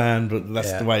it's all planned, but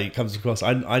that's the way it comes across.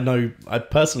 I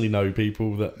personally know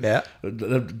people that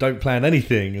don't plan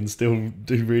anything and still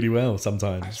do really well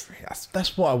sometimes.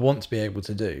 That's what I want to be able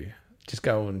to do. Just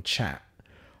go and chat,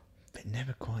 but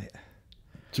never quite.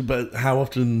 But how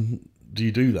often do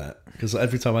you do that? Because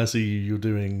every time I see you, you're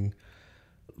doing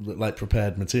like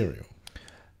prepared material.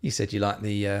 You said you liked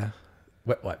the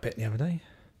wet wipe bit the other day.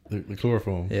 The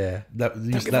chloroform. Yeah.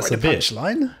 That's a bit.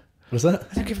 Punchline. What's that?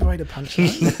 I don't give away the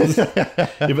punchline.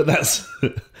 Yeah, but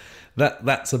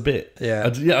that's a bit. Yeah.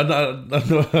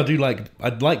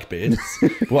 I'd like bits.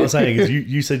 What I'm saying is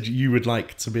you said you would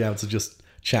like to be able to just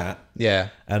chat. Yeah.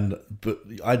 But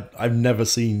I've never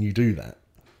seen you do that.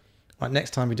 Like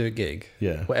next time we do a gig,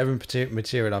 whatever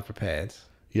material I've prepared,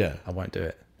 I won't do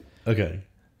it. Okay.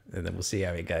 And then we'll see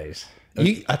how it goes.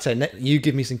 I'd say you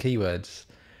give me some keywords.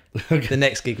 Okay. The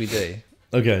next gig we do.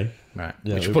 Okay. Right.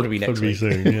 Yeah, which will probably be next week.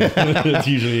 Soon, yeah. It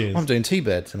usually is. I'm doing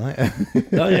T-Bird tonight.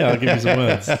 Oh yeah, I'll give you some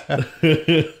words.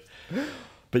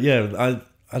 But yeah,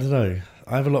 I don't know.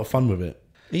 I have a lot of fun with it.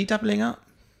 Are you doubling up?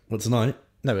 What, tonight?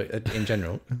 No, in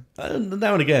general.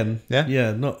 Now and again. Yeah.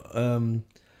 Yeah.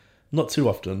 Not too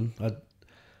often. But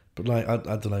like I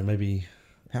don't know. Maybe.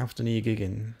 How often are you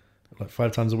gigging? Like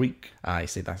 5 times a week. I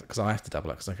see that because I have to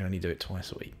double up because I can only do it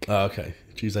twice a week. Oh, okay.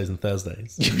 Tuesdays and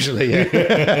Thursdays. Usually,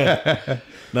 yeah.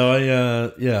 No,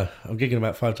 I'm gigging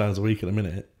about 5 times a week at the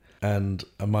minute, and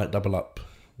I might double up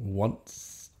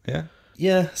once. Yeah.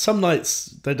 Yeah. Some nights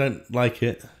they don't like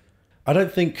it. I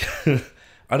don't think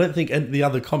the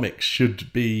other comics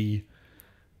should be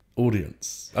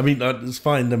audience. I mean, it's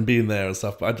fine them being there and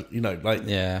stuff, but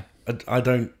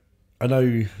I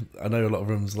know a lot of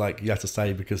rooms like you have to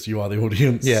stay because you are the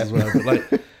audience as well. But like,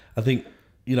 I think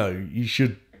you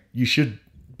should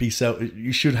be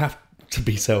you should have to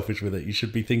be selfish with it. You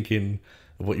should be thinking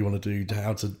of what you want to do,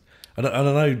 how to. I don't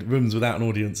know. Rooms without an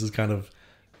audience is kind of,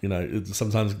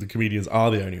 sometimes the comedians are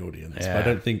the only audience. Yeah. But I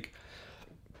don't think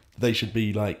they should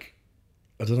be like.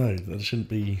 I don't know. That shouldn't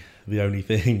be the only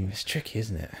thing. It's tricky,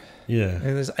 isn't it? Yeah.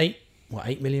 There's 8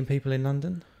 million people in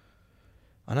London.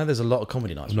 I know there's a lot of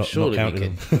comedy nights.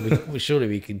 Surely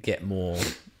we could get more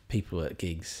people at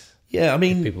gigs. Yeah, I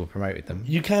mean, people promoted them.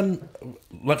 You can,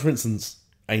 like for instance,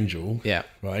 Angel. Yeah.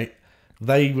 Right.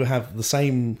 They will have the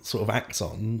same sort of acts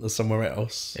on as somewhere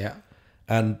else. Yeah.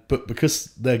 But because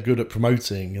they're good at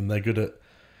promoting and they're good at,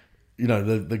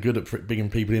 they're good at bringing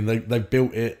people in. They've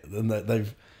built it and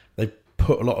they've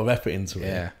put a lot of effort into it.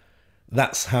 Yeah.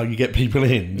 That's how you get people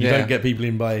in. You don't get people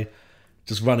in by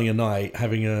just running a night,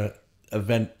 having a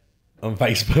event on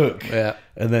Facebook,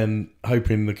 and then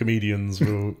hoping the comedians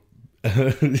will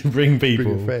bring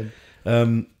people. Bring a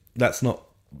friend. That's not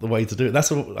the way to do it. That's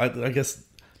what I guess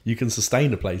you can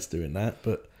sustain a place doing that,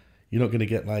 but you're not going to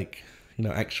get like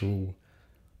actual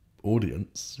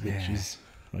audience, which is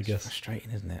I guess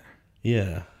frustrating, isn't it?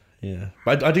 Yeah.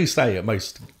 But I do stay at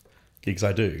most gigs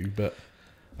I do, but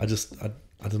I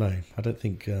don't know. I don't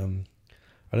think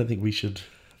we should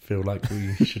feel like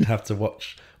we should have to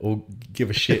watch or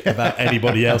give a shit about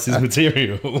anybody else's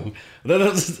material.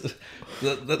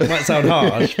 That might sound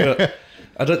harsh, but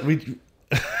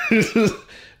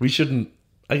we shouldn't.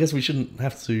 I guess we shouldn't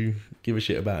have to give a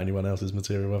shit about anyone else's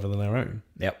material other than our own.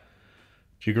 Yep.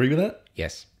 Do you agree with that?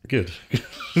 Yes. Good.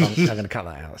 I'm going to cut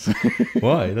that out.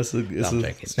 Why? It's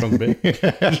a strong bit.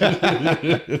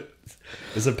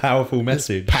 It's a powerful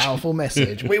message. Powerful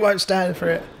message. We won't stand for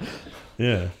it.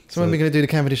 Yeah. So when are we going to do the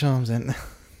Cavendish Arms then?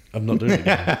 I'm not doing it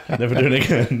again. Never doing it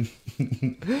again.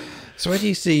 So where do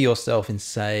you see yourself in,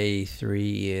 say, 3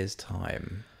 years'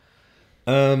 time?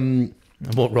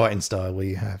 What writing style will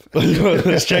you have?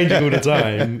 It's changing all the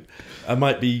time. I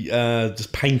might be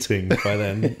just painting by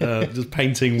then. Just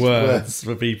painting words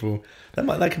for people.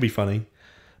 That could be funny.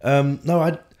 No,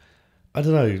 I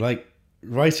don't know. Like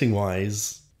writing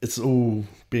wise, it's all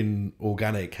been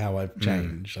organic. How I've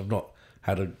changed. I've not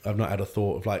had a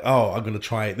thought of like, oh, I'm going to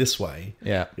try it this way.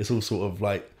 Yeah. It's all sort of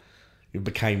like it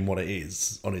became what it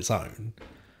is on its own.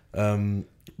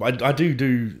 But I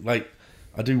do like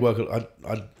I do work.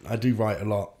 I do write a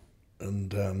lot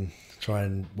and try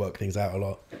and work things out a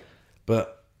lot.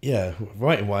 But yeah,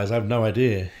 writing wise, I have no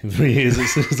idea. In 3 years,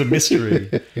 it's a mystery.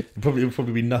 It'll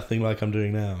probably be nothing like I'm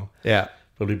doing now. Yeah.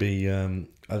 Probably be. I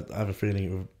have a feeling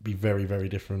it would be very, very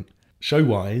different. Show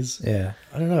wise, Yeah.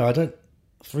 I don't know.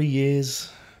 3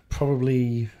 years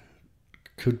probably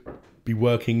could be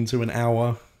working to an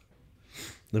hour.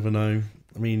 Never know.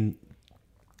 I mean,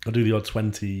 I do the odd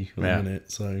 20 a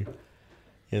minute, so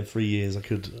yeah, 3 years I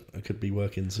could be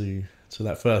working to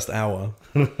that first hour.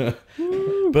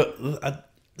 But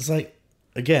it's like,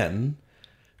 again,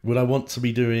 would I want to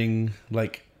be doing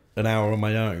like an hour on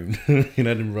my own in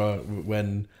Edinburgh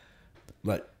when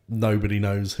like nobody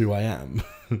knows who I am?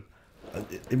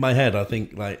 In my head, I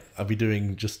think like I'd be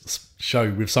doing just a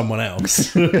show with someone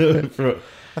else. I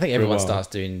think everyone starts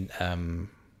doing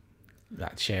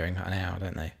like sharing an hour,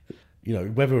 don't they? You know,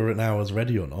 whether an hour's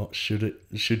ready or not, should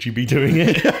you be doing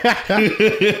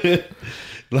it?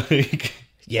 Like,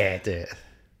 Yeah, do it.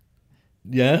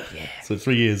 yeah? Yeah. So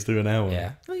 3 years, do an hour.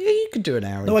 Yeah. Well, yeah, you could do an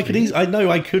hour. No, I could I know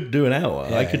I could do an hour.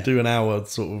 I could do an hour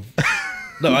sort of.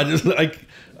 No,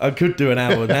 I could do an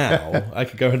hour now. I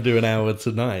could go and do an hour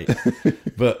tonight.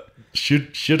 But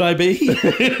should I be?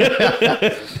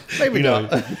 Maybe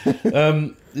not.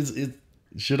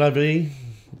 Should I be?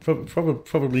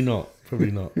 Probably not.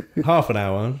 Probably not. Half an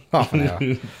hour. Half an hour.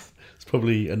 It's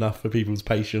probably enough for people's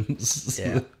patience.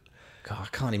 Yeah. God, I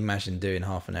can't imagine doing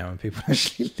half an hour and people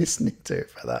actually listening to it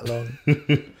for that long.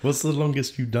 What's the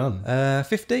longest you've done?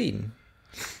 15.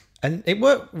 And it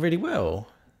worked really well.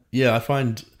 Yeah, I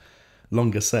find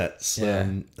longer sets. Yeah.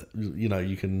 You know,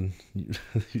 you can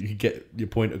get your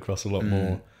point across a lot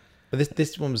more. But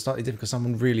this one was slightly different because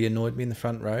someone really annoyed me in the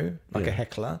front row, like a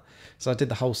heckler. So I did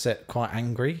the whole set quite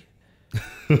angry.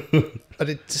 But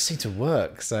it just seemed to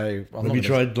work. So Have you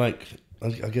tried like? I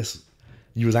guess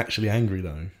you was actually angry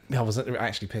though. I was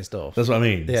actually pissed off. That's what I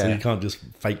mean. Yeah. So you can't just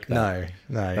fake that.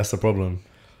 No. That's the problem.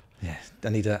 Yeah, I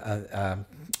need a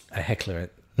heckler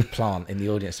plant in the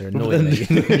audience to annoy me.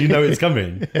 You know it's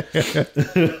coming.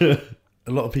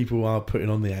 A lot of people are putting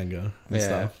on the anger and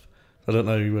stuff. I don't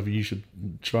know whether you should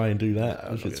try and do that.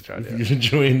 No, if you're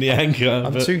enjoying the anger.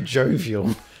 I'm too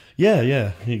jovial.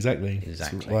 Yeah, exactly.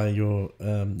 Exactly. That's why you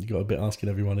got a bit asking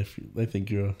everyone if they think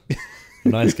you're a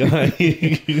nice guy.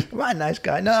 Am I a nice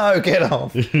guy? No, get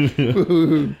off.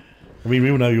 I mean,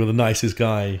 we all know you're the nicest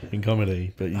guy in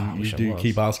comedy, but you do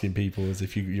keep asking people as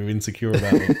if you're insecure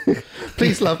about it.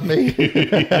 Please love me.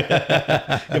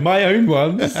 In my own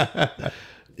ones. Do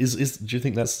you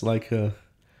think that's like an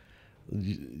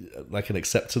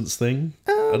acceptance thing?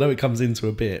 I know it comes into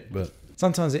a bit, but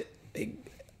Sometimes it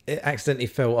accidentally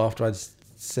fell after I'd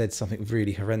said something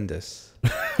really horrendous.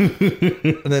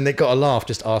 And then they got a laugh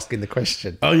just asking the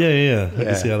question. oh yeah. I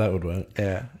can see how that would work.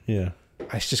 Yeah.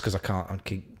 It's just because I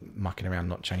keep mucking around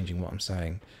not changing what I'm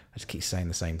saying. I just keep saying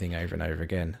the same thing over and over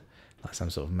again, like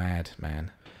some sort of mad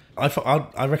man.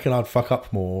 I reckon I'd fuck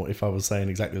up more if I was saying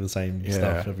exactly the same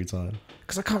stuff every time.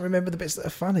 Because I can't remember the bits that are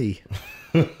funny.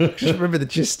 I just remember the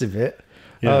gist of it.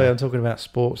 Yeah. Oh yeah, I'm talking about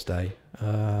Sports Day.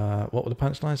 What were the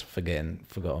punchlines? Forgotten.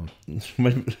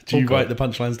 Do you write the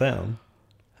punchlines down?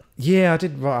 Yeah, I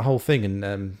did write a whole thing,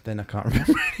 and then I can't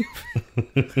remember.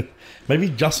 Maybe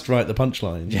just write the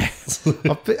punchlines. Yes.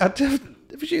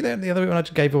 Was you there the other week when I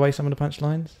just gave away some of the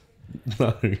punchlines?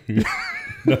 No.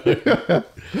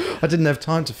 I didn't have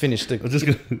time to finish the. I'm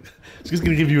just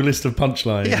gonna give you a list of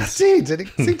punchlines. Yeah, I did, and it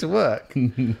seemed to work.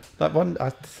 Like one,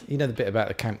 the bit about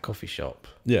the camp coffee shop.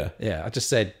 Yeah. Yeah, I just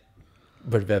said,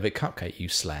 "Red Velvet Cupcake, you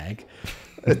slag."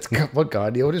 One guy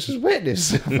in the audience was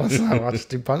witness. I was like, I'll just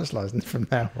do punchlines from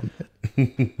now on.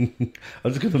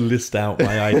 I'm just going to list out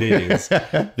my ideas.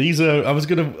 These are. I was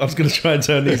going to try and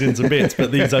turn these into bits,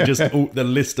 but these are just the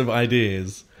list of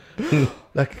ideas.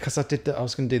 Like, because I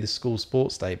was going to do the school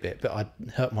sports day bit, but I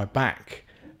hurt my back,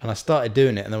 and I started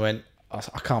doing it, and I went, I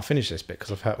can't finish this bit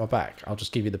because I've hurt my back. I'll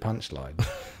just give you the punchline.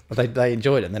 But they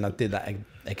enjoyed it, and then I did that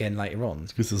again later on.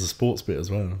 Because there's a sports bit as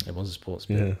well. It was a sports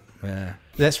bit. Yeah.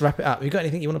 Let's wrap it up. Have you got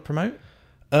anything you want to promote?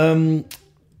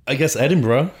 I guess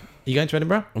Edinburgh. Are you going to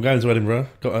Edinburgh? I'm going to Edinburgh.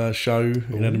 Got a show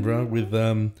in Edinburgh with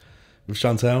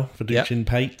Chantal for Ditchin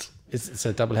Pate. It's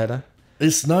a double header.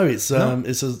 It's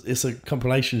a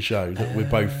compilation show that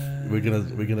we're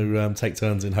gonna take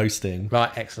turns in hosting.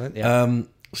 Right, excellent. Yeah.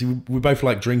 See, we both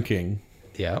like drinking,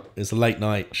 Yeah. It's a late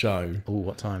night show. Oh,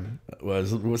 what time? Well,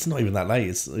 it's not even that late.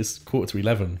 It's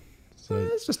 11:15. So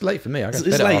It's just late for me. I go to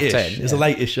it's bed at half late-ish. 10. It's a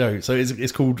late-ish show. So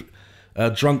it's called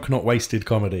Drunk Not Wasted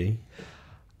Comedy.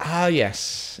 Ah,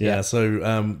 yes. Yeah.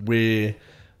 So we're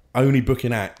only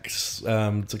booking acts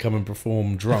to come and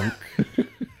perform drunk.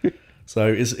 So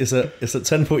it's at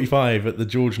 10:45 at the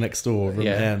George next door, room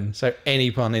Yeah. 10. So any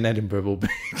pun in Edinburgh will be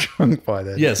drunk by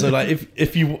then. Yeah, so like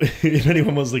if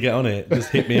anyone wants to get on it, just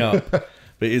hit me up.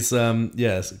 But it's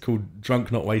it's called Drunk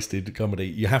Not Wasted Comedy.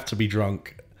 You have to be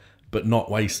drunk, but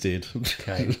not wasted.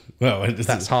 Okay. Well,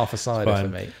 That's half a cider for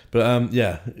me. But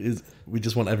we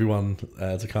just want everyone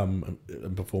to come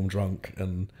and perform drunk,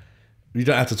 and you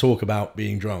don't have to talk about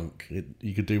being drunk.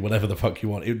 You could do whatever the fuck you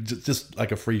want. Just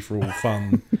like a free for all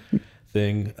fun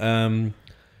thing. And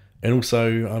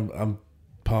also, I'm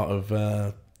part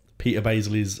of Peter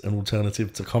Baisley's An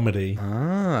Alternative to Comedy.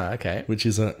 Ah, okay. Which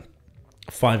is at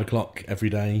 5 o'clock every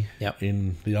day. Yep.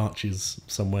 In the Arches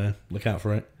somewhere. Look out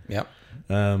for it. Yep.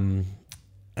 And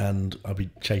I'll be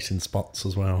chasing spots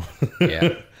as well.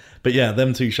 Yeah. But yeah,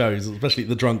 them two shows, especially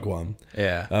the drunk one.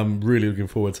 Yeah. I'm really looking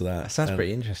forward to that. That sounds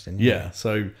pretty interesting. Yeah.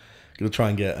 So gonna try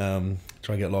and get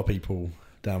a lot of people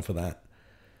down for that.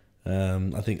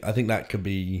 I think that could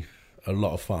be a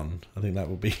lot of fun. I think that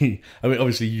would be. I mean,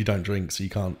 obviously you don't drink, so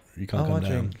you can't come I down.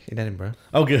 drink in Edinburgh.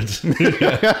 Oh, good.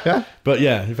 But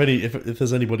yeah, if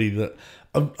there's anybody that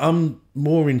I'm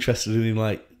more interested in,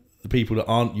 like the people that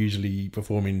aren't usually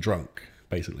performing drunk,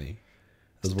 basically.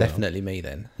 As well. Definitely me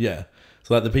then. Yeah.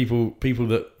 So like the people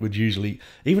that would usually,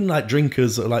 even like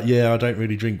drinkers are like, I don't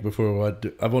really drink before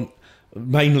I want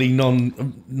mainly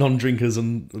non-drinkers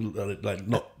and like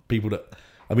not people that.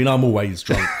 I mean, I'm always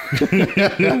drunk, but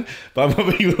I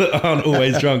want people that aren't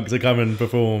always drunk to come and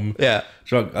perform. Yeah,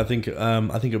 drunk. I think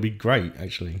it'll be great.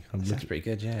 Actually, sounds pretty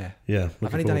good. Yeah, yeah.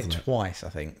 I've only done it twice, I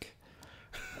think.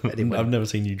 I've never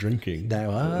seen you drinking.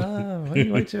 No, when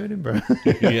you went to Edinburgh.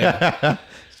 Yeah.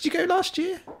 Did you go last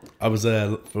year? I was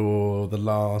there for the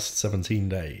last 17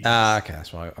 days. Ah, okay,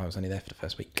 that's why I was only there for the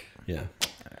first week. Yeah,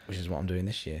 which is what I'm doing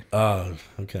this year. Oh,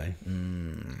 okay.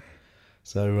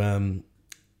 So,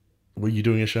 were you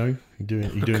doing a show? You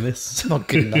doing this? Not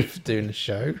good enough for doing a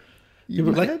show. You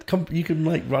you can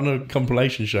like run a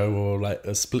compilation show or like do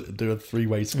a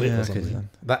 3-way split or something.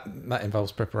 That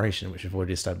involves preparation, which we've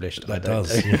already established. That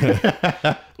does.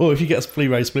 Yeah. Or if you get a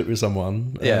 3-way split with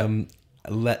someone,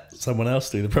 let someone else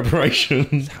do the preparation.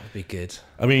 That would be good.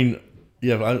 I mean,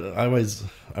 yeah, I always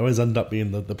end up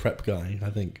being the prep guy, I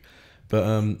think.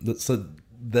 But so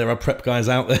there are prep guys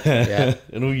out there,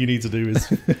 and all you need to do is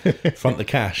front the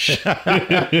cash.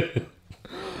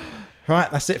 Right,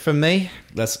 that's it from me.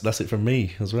 That's it from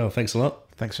me as well. Thanks a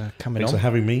lot. Thanks for coming Thanks on. for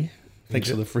having me. Thanks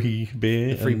for the free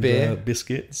beer and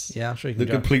biscuits. Yeah, I'm sure you can.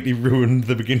 That completely ruined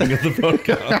the beginning of the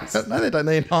podcast. No, they don't.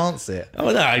 They enhance it.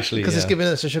 Oh, no, actually. Because it's giving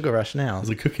us a sugar rush now. It's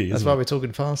a cookie. That's why we're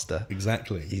talking faster.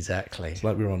 Exactly. It's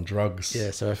like we're on drugs.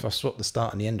 Yeah, so if I swap the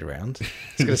start and the end around,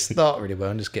 it's going to start really well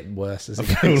and just get worse as it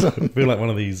I goes on. feel like one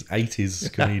of these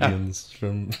 80s comedians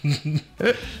from.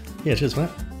 Yeah, cheers,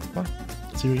 Matt. Bye.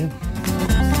 See you again.